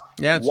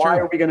 Yeah, why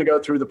are we going to go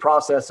through the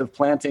process of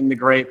planting the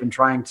grape and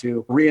trying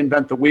to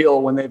reinvent the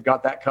wheel when they've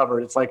got that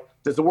covered? It's like,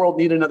 does the world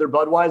need another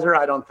Budweiser?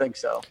 I don't think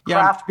so. Yeah.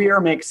 Craft beer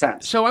makes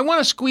sense. So I want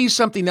to squeeze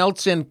something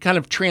else in, kind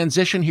of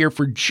transition here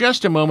for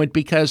just a moment,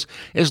 because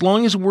as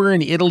long as we're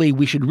in Italy,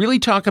 we should really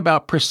talk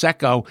about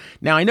Prosecco.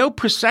 Now, I know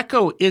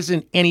Prosecco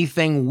isn't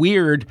anything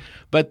weird,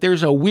 but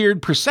there's a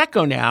weird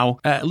Prosecco now.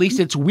 At least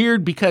it's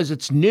weird because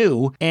it's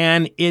new,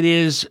 and it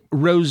is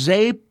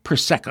Rosé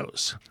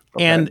Proseccos.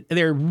 Okay. And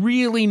they're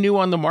really new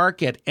on the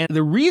market. And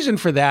the reason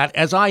for that,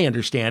 as I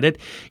understand it,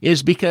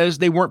 is because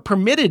they weren't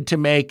permitted to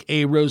make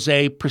a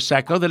rosé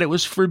Prosecco, that it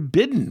was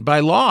forbidden by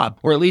law,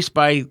 or at least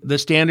by the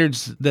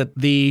standards that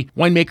the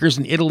winemakers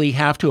in Italy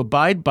have to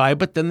abide by.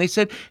 But then they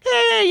said,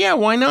 hey, yeah,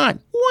 why not?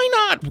 Why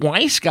not?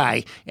 Wise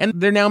guy. And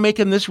they're now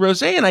making this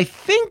rosé. And I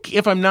think,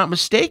 if I'm not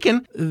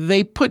mistaken,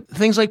 they put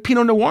things like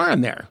Pinot Noir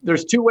in there.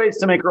 There's two ways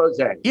to make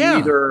rosé. Yeah.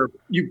 Either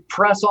you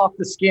press off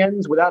the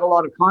skins without a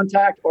lot of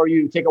contact, or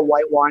you take a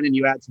white wine and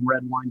you add some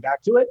red wine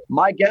back to it.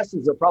 My guess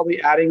is they're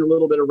probably adding a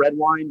little bit of red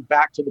wine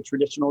back to the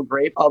traditional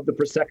grape of the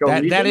Prosecco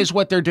region. That is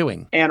what they're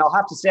doing. And I'll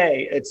have to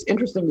say, it's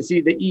interesting to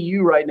see the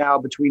EU right now,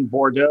 between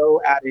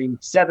Bordeaux adding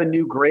 7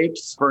 new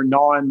grapes for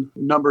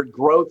non-numbered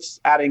growths,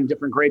 adding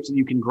different grapes that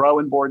you can grow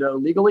in Bordeaux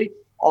legally,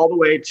 all the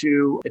way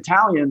to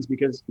Italians,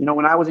 because,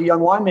 when I was a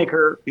young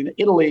winemaker in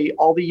Italy,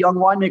 all the young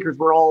winemakers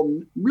were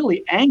all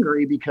really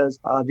angry because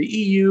the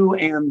EU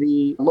and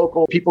the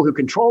local people who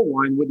control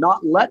wine would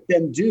not let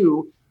them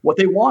do what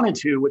they wanted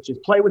to, which is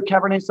play with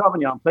Cabernet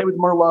Sauvignon, play with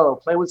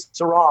Merlot, play with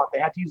Syrah. They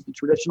had to use the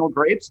traditional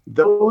grapes.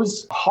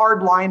 Those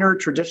hardliner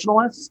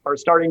traditionalists are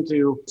starting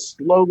to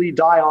slowly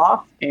die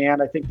off.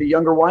 And I think the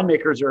younger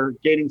winemakers are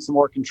gaining some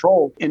more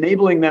control,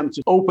 enabling them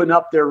to open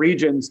up their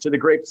regions to the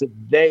grapes that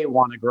they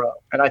want to grow.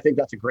 And I think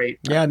that's a great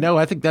thing. Yeah, no,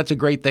 I think that's a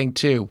great thing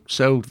too.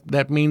 So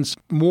that means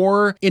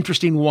more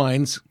interesting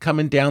wines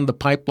coming down the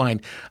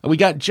pipeline. We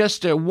got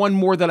just one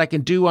more that I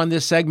can do on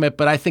this segment,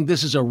 but I think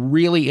this is a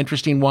really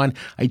interesting one.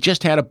 I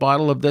just had a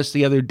bottle of this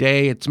the other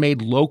day. It's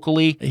made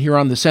locally here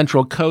on the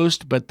Central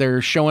Coast, but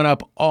they're showing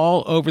up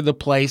all over the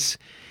place.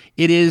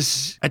 It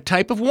is a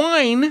type of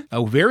wine,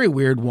 a very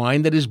weird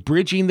wine, that is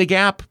bridging the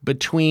gap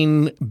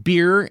between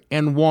beer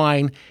and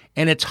wine.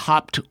 and it's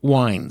hopped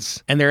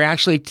wines. And they're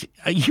actually,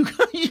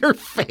 your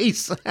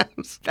face,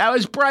 that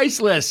was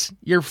priceless.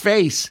 Your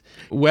face.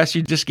 Wes,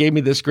 you just gave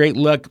me this great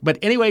look. But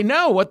anyway,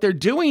 no, what they're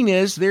doing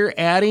is they're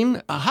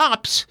adding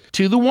hops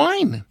to the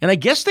wine. And I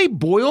guess they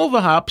boil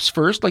the hops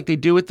first, like they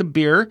do with the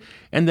beer,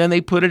 and then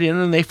they put it in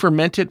and they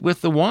ferment it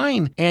with the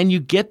wine. And you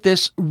get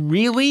this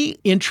really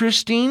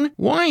interesting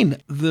wine.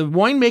 The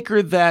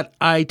winemaker that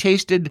I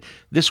tasted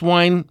this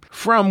wine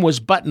from was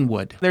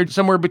Buttonwood. They're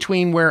somewhere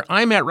between where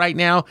I'm at right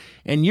now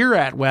and you're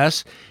at,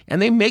 Wes.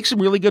 And they make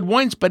some really good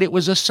wines, but it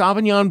was a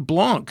Sauvignon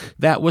Blanc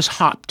that was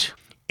hopped.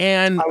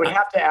 And I would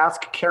have to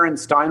ask Karen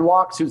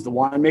Steinwachs, who's the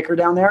winemaker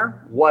down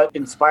there, what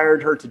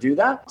inspired her to do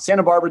that.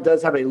 Santa Barbara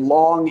does have a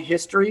long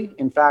history,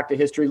 in fact, a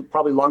history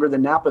probably longer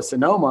than Napa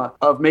Sonoma,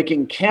 of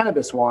making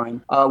cannabis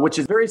wine, which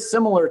is very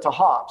similar to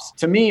hops.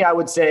 To me, I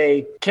would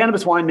say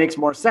cannabis wine makes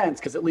more sense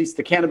because at least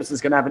the cannabis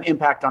is going to have an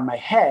impact on my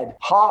head.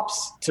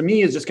 Hops, to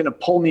me, is just going to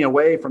pull me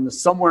away from the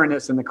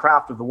somewhereness and the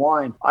craft of the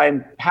wine. I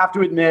have to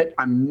admit,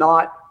 I'm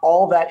not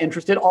all that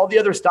interested. All the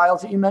other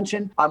styles that you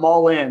mentioned, I'm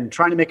all in.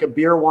 Trying to make a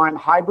beer wine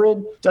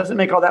hybrid doesn't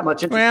make all that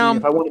much interest to me.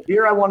 If I want a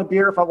beer, I want a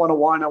beer. If I want a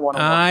wine, I want a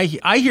wine.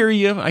 I hear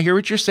you. I hear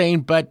what you're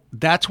saying, but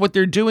that's what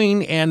they're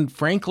doing. And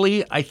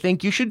frankly, I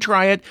think you should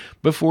try it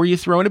before you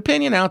throw an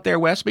opinion out there,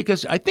 Wes,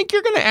 because I think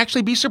you're going to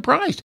actually be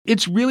surprised.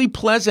 It's really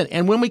pleasant.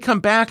 And when we come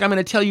back, I'm going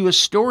to tell you a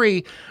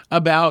story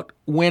about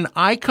when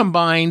I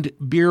combined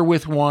beer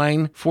with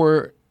wine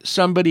for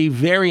somebody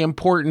very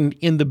important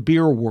in the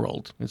beer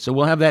world. And so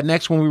we'll have that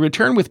next when we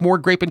return with more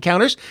Grape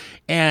Encounters.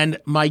 And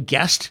my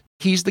guest,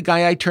 he's the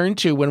guy I turn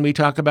to when we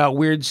talk about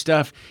weird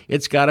stuff.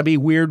 It's got to be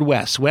Weird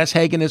Wes. Wes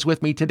Hagen is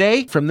with me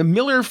today from the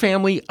Miller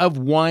family of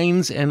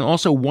wines and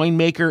also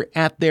winemaker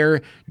at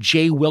their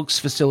J. Wilkes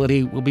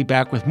facility. We'll be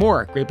back with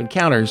more Grape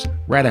Encounters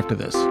right after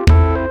this.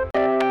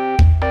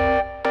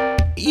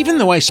 Even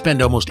though I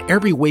spend almost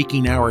every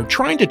waking hour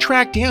trying to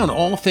track down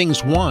all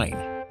things wine,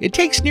 it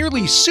takes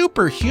nearly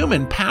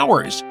superhuman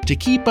powers to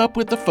keep up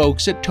with the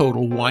folks at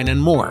Total Wine &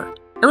 More.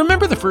 I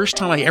remember the first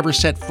time I ever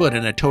set foot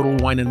in a Total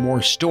Wine &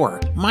 More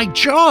store. My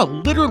jaw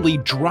literally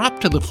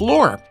dropped to the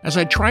floor as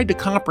I tried to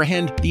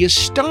comprehend the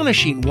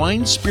astonishing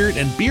wine, spirit,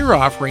 and beer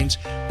offerings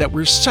that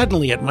were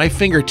suddenly at my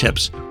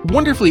fingertips,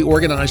 wonderfully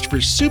organized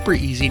for super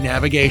easy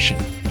navigation.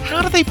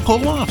 How do they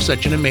pull off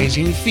such an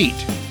amazing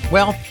feat?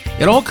 Well,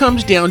 it all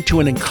comes down to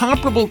an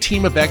incomparable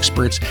team of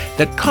experts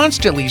that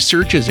constantly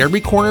searches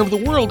every corner of the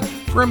world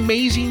for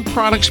amazing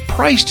products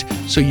priced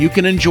so you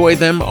can enjoy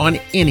them on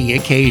any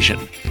occasion.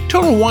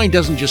 Total Wine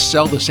doesn't just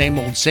sell the same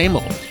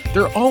old.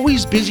 They're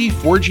always busy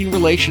forging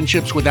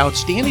relationships with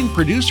outstanding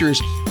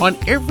producers on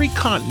every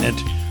continent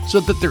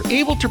so that they're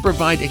able to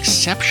provide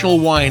exceptional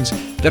wines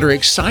that are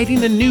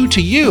exciting and new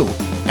to you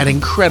at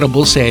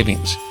incredible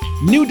savings.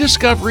 New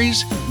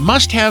discoveries,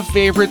 must-have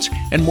favorites,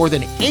 and more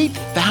than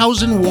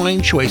 8,000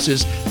 wine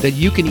choices that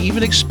you can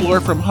even explore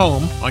from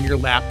home on your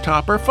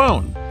laptop or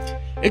phone.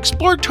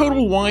 Explore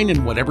Total Wine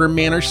in whatever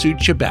manner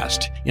suits you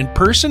best, in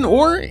person,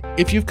 or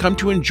if you've come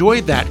to enjoy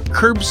that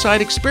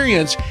curbside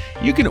experience,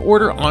 you can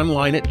order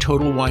online at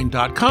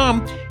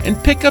TotalWine.com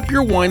and pick up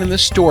your wine in the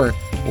store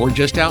or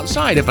just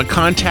outside if a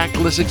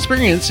contactless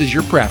experience is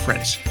your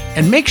preference.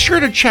 And make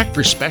sure to check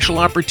for special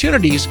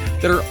opportunities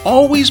that are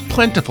always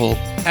plentiful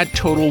at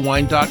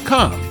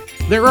TotalWine.com.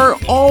 There are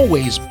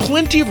always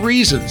plenty of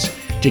reasons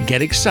to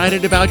get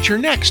excited about your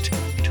next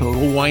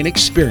Total Wine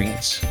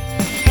experience.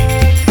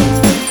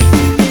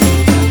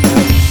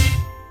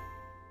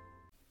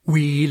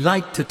 We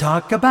like to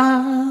talk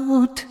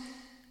about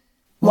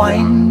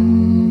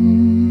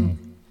wine.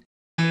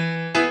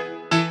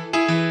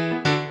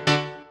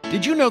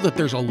 Did you know that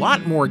there's a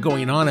lot more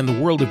going on in the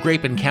world of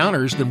Grape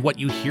Encounters than what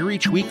you hear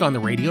each week on the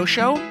radio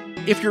show?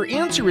 If your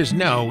answer is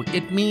no,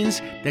 it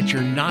means that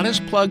you're not as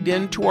plugged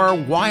into our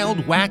wild,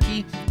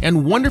 wacky,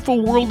 and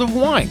wonderful world of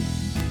wine.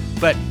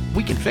 But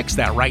we can fix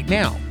that right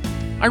now.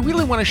 I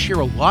really want to share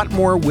a lot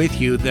more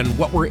with you than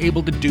what we're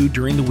able to do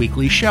during the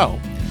weekly show,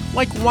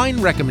 like wine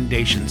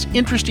recommendations,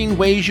 interesting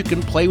ways you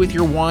can play with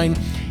your wine,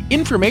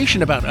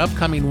 information about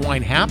upcoming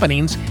wine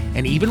happenings,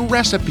 and even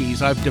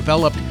recipes I've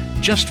developed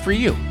just for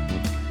you.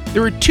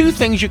 There are two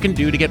things you can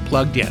do to get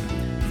plugged in.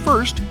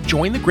 First,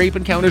 join the Grape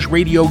Encounters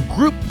Radio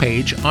group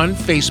page on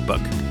Facebook.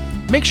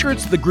 Make sure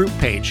it's the group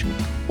page.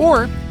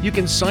 Or you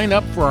can sign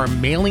up for our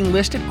mailing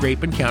list at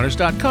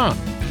grapeencounters.com.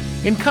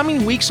 In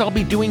coming weeks, I'll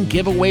be doing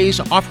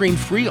giveaways, offering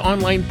free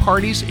online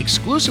parties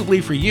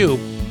exclusively for you,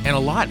 and a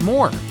lot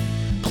more.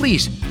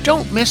 Please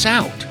don't miss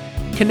out.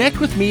 Connect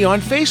with me on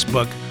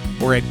Facebook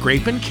or at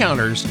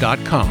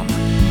grapeencounters.com.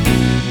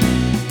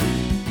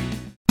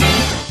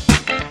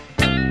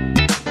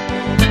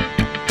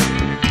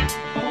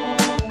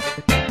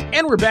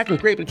 And we're back with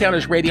Grape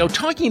Encounters Radio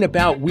talking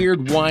about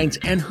weird wines,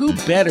 and who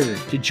better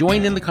to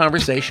join in the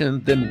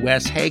conversation than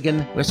Wes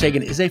Hagen. Wes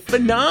Hagen is a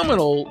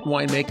phenomenal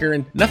winemaker,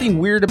 and nothing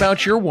weird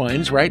about your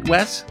wines, right,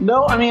 Wes?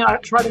 No, I mean, I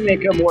try to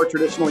make a more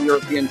traditional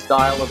European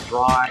style of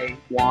dry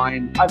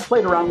wine. I've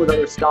played around with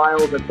other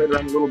styles. I've played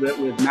around a little bit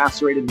with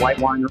macerated white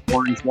wine or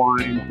orange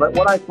wine. But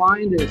what I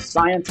find is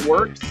science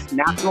works.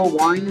 Natural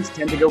wines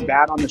tend to go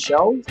bad on the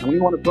shelves, and we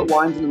want to put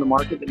wines into the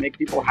market that make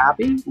people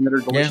happy and that are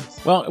delicious.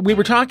 Yeah. Well, we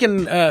were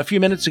talking a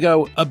few minutes ago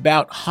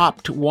about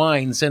hopped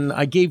wines, and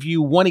I gave you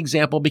one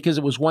example because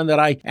it was one that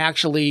I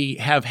actually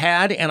have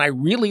had, and I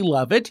really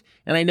love it.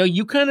 And I know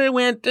you kind of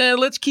went,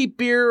 let's keep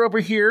beer over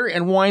here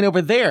and wine over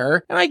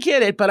there. And I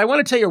get it, but I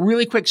want to tell you a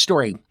really quick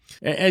story.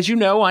 As you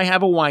know, I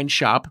have a wine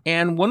shop,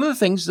 and one of the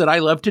things that I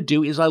love to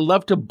do is I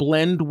love to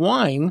blend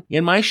wine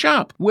in my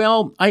shop.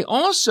 Well, I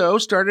also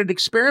started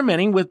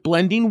experimenting with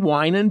blending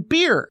wine and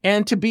beer.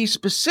 And to be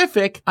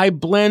specific, I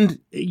blend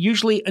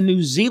usually a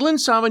New Zealand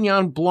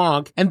Sauvignon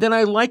Blanc, and then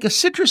I like a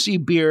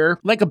citrusy beer,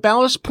 like a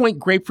Ballast Point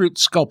Grapefruit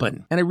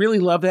Sculpin. And I really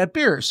love that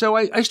beer. So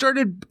I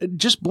started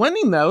just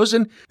blending those,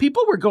 and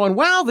people were going,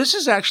 wow, this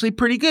is actually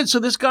pretty good. So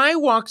this guy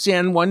walks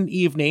in one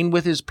evening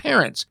with his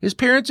parents. His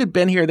parents had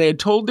been here. They had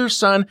told their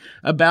son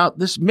about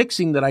this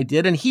mixing that I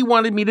did, and he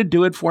wanted me to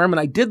do it for him, and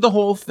I did the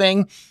whole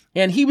thing.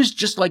 And he was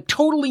just like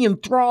totally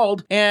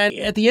enthralled. And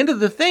at the end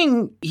of the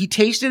thing, he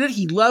tasted it.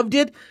 He loved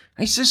it.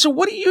 I said, so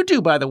what do you do,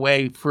 by the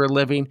way, for a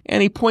living?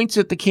 And he points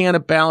at the can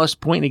of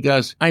Ballast Point and he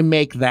goes, I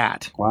make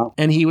that. Wow.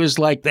 And he was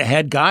like the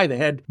head guy, the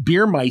head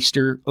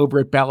beermeister over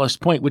at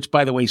Ballast Point, which,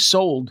 by the way,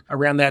 sold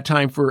around that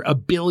time for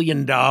 $1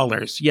 billion.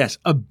 Yes,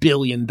 $1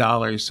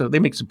 billion. So they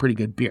make some pretty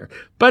good beer.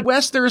 But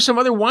Wes, there are some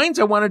other wines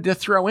I wanted to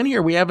throw in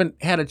here. We haven't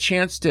had a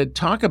chance to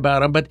talk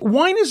about them, but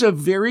wine is a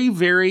very,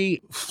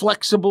 very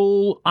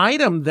flexible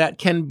item that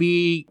can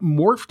be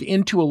morphed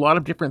into a lot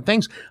of different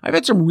things. I've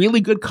had some really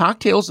good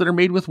cocktails that are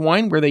made with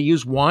wine where they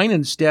use wine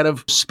instead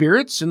of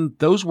spirits, and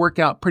those work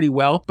out pretty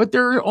well. But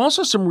there are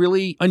also some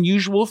really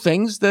unusual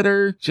things that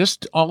are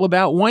just all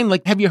about wine.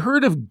 Like, have you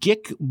heard of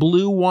Gick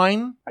Blue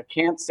wine? I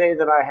can't say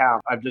that I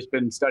have. I've just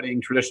been studying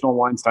traditional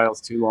wine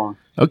styles too long.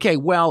 Okay,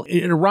 well,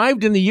 it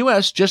arrived in the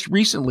U.S. just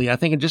recently, I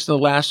think in just the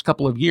last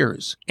couple of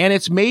years. And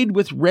it's made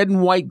with red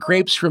and white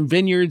grapes from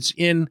vineyards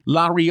in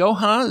La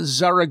Rioja,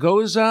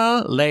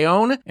 Zaragoza,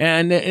 León,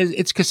 and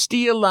it's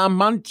Castilla-La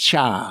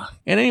Mancha.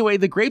 And anyway,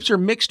 the grapes are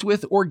mixed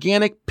with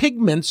organic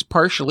pigments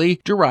partially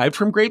derived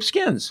from grape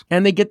skins.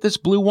 And they get this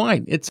blue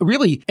wine. It's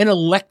really an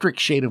electric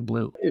shade of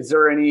blue. Is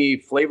there any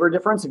flavor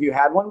difference? Have you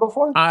had one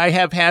before? I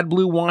have had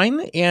blue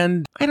wine,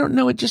 and I don't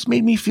know, it just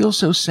made me feel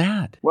so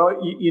sad. Well,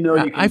 you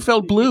know, I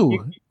felt blue.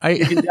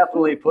 You can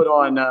definitely put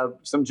on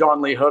some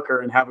John Lee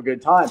Hooker and have a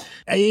good time.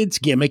 It's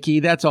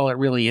gimmicky. That's all it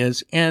really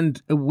is.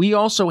 And we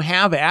also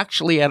have,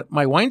 actually, at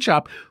my wine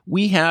shop,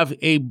 we have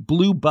a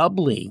blue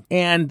bubbly.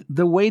 And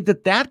the way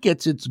that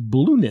gets its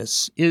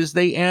blueness is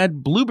they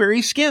add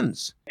blueberry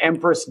skins.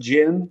 Empress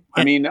Gin.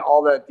 I mean,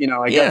 all that, you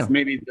know, I guess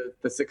maybe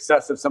the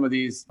success of some of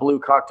these blue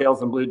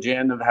cocktails and blue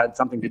gin have had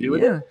something to do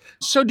with it.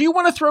 So do you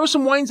want to throw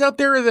some wines out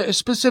there, the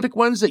specific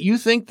ones that you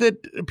think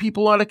that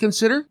people ought to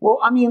consider? Well,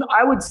 I mean,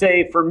 I would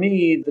say for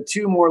me, the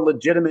two more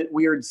legitimate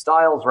weird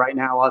styles right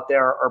now out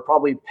there are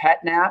probably Pet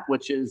Nat,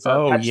 which is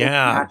a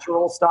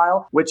natural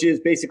style, which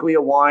is basically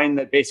a wine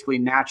that basically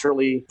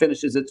naturally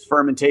finishes its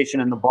fermentation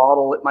in the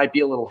bottle. It might be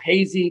a little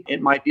hazy.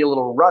 It might be a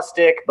little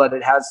rustic, but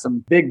it has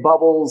some big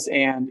bubbles,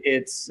 and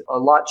it's a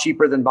lot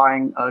cheaper than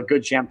buying a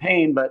good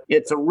champagne, but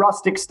it's a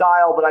rustic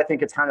style, but I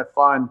think it's kind of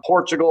fun.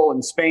 Portugal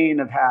and Spain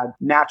have had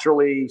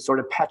naturally sort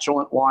of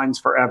petulant wines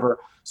forever.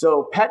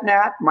 So Pet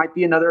Nat might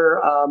be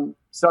another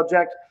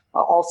subject.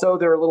 Also,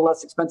 they're a little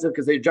less expensive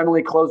because they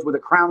generally close with a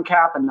crown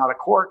cap and not a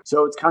cork.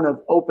 So it's kind of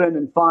open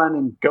and fun,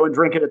 and go and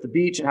drink it at the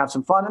beach and have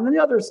some fun. And then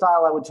the other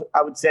style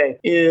I would say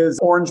is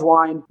orange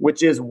wine,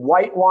 which is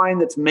white wine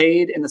that's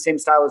made in the same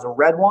style as a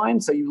red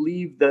wine. So you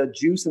leave the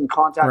juice in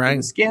contact with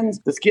the skins.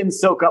 The skins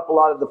soak up a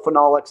lot of the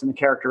phenolics and the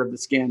character of the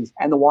skins.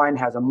 And the wine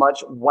has a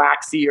much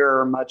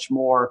waxier, much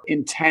more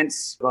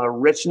intense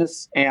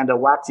richness and a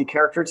waxy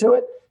character to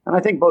it. And I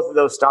think both of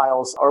those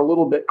styles are a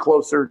little bit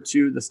closer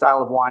to the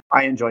style of wine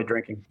I enjoy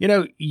drinking. You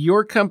know,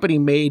 your company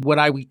made what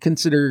I would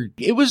consider,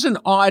 it was an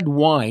odd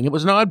wine. It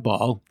was an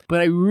oddball, but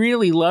I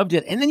really loved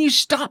it. And then you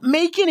stopped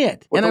making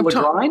it. With the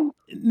Legrand?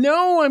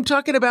 No, I'm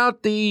talking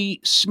about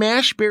the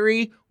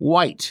Smashberry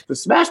White. The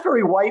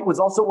Smashberry White was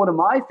also one of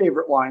my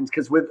favorite wines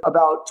because with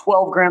about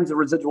 12 grams of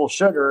residual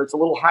sugar, it's a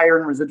little higher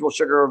in residual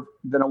sugar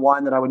than a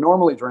wine that I would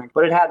normally drink.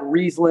 But it had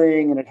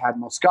Riesling and it had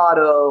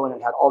Moscato and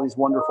it had all these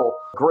wonderful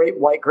great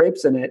white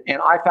grapes in it.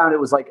 And I found it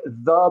was like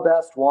the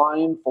best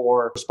wine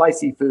for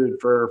spicy food,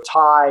 for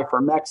Thai,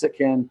 for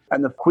Mexican,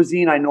 and the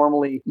cuisine I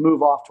normally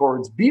move off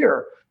towards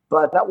beer.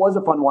 But that was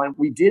a fun wine.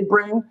 We did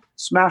bring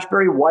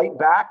Smashberry White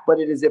back, but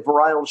it is a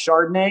varietal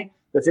Chardonnay.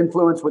 that's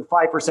influenced with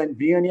 5%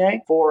 Viognier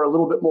for a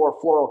little bit more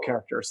floral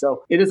character.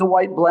 So it is a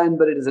white blend,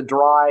 but it is a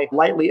dry,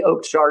 lightly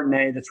oaked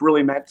Chardonnay that's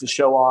really meant to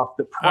show off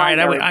the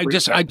primary. All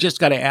right, I just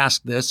got to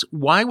ask this.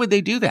 Why would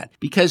they do that?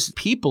 Because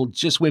people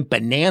just went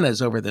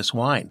bananas over this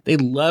wine. They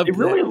loved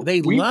it.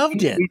 They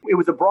loved it. It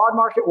was a broad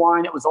market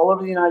wine. It was all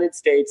over the United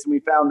States. And we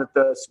found that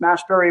the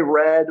Smashberry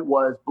Red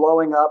was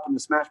blowing up and the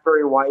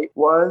Smashberry White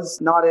was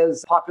not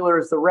as popular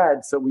as the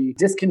red. So we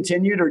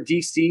discontinued or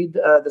de-seeded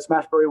the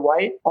Smashberry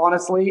White.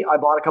 Honestly, I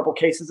bought a couple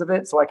cases of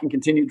it so I can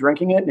continue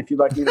drinking it. And if you'd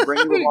like me to bring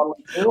you a bottle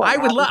too,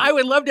 I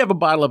would love to have a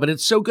bottle of it.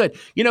 It's so good.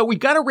 You know, we've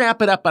got to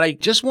wrap it up, but I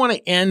just want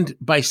to end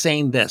by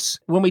saying this.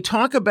 When we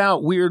talk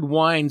about weird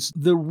wines,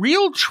 the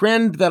real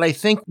trend that I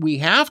think we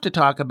have to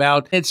talk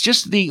about, it's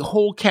just the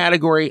whole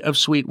category of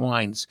sweet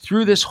wines.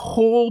 Through this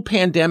whole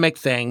pandemic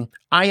thing,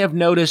 I have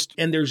noticed,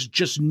 and there's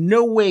just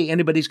no way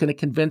anybody's going to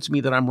convince me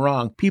that I'm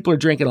wrong, people are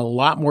drinking a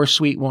lot more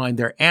sweet wine.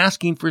 They're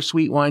asking for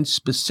sweet wine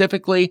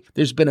specifically.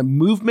 There's been a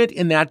movement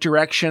in that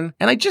direction.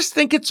 And I just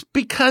think it's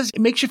because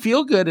it makes you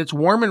feel good. It's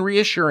warm and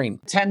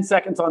reassuring. 10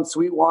 seconds on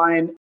sweet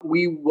wine.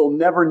 We will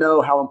never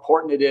know how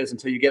important it is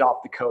until you get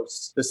off the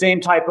coast. The same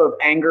type of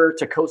anger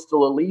to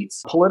coastal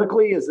elites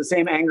politically is the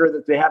same anger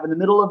that they have in the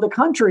middle of the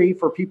country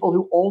for people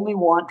who only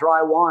want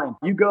dry wine.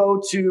 You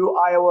go to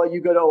Iowa, you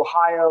go to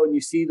Ohio, and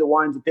you see the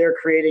wines that they're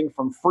creating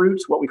from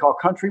fruits, what we call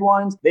country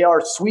wines. They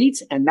are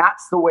sweet, and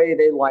that's the way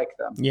they like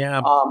them.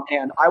 Yeah.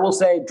 And I will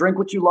say, drink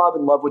what you love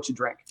and love what you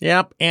drink.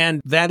 Yep.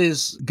 And that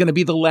is going to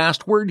be the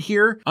last word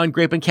here on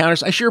Grape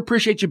Encounters. I sure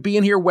appreciate you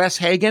being here, Wes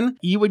Hagen.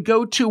 You would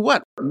go to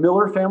what?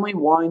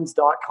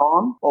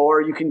 MillerFamilyWines.com,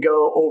 or you can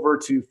go over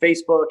to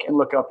Facebook and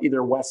look up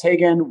either Wes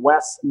Hagen,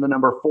 Wes and the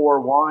number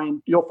 4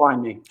 wine. You'll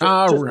find me.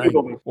 Just right.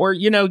 Google me. Or,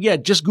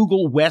 just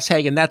Google Wes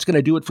Hagen. That's going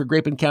to do it for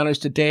Grape Encounters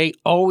today.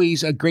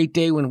 Always a great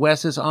day when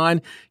Wes is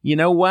on. You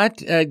know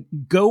what?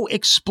 Go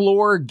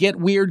explore, get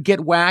weird, get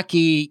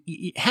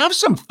wacky, have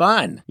some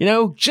fun.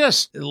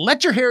 Just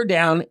let your hair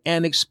down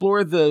and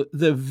explore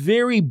the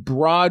very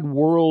broad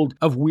world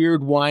of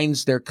weird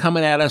wines. They're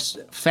coming at us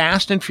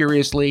fast and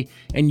furiously,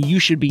 and you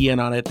should be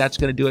in on it. That's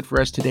going to do it for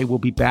us today. We'll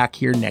be back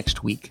here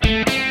next week.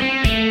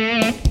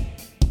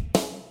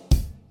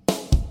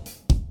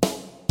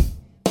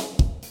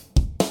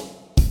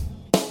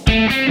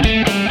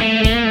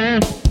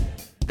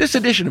 This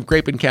edition of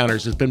Grape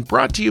Encounters has been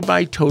brought to you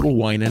by Total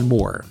Wine &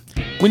 More.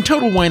 When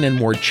Total Wine &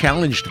 More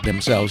challenged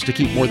themselves to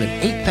keep more than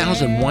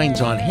 8,000 wines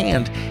on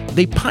hand,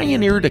 they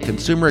pioneered a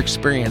consumer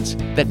experience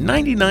that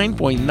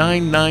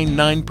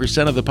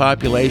 99.999% of the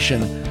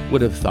population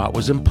would have thought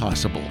was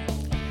impossible.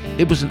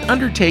 It was an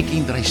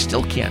undertaking that I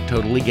still can't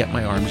totally get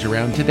my arms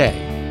around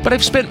today. But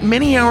I've spent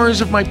many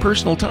hours of my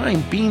personal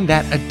time being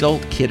that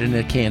adult kid in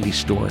a candy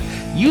store,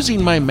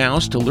 using my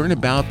mouse to learn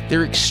about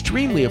their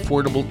extremely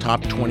affordable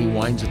top 20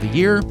 wines of the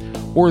year,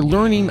 or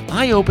learning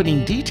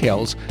eye-opening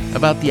details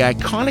about the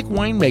iconic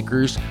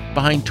winemakers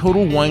behind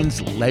Total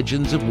Wine's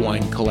Legends of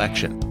Wine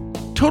collection.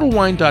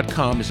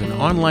 TotalWine.com is an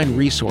online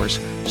resource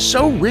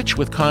so rich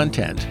with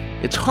content,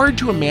 it's hard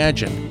to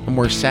imagine a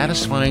more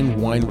satisfying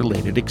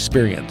wine-related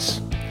experience.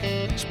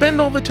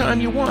 Spend all the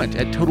time you want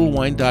at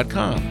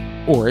TotalWine.com.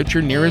 or at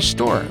your nearest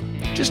store.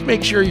 Just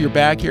make sure you're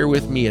back here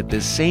with me at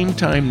this same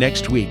time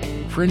next week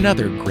for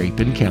another Grape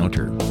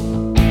Encounter.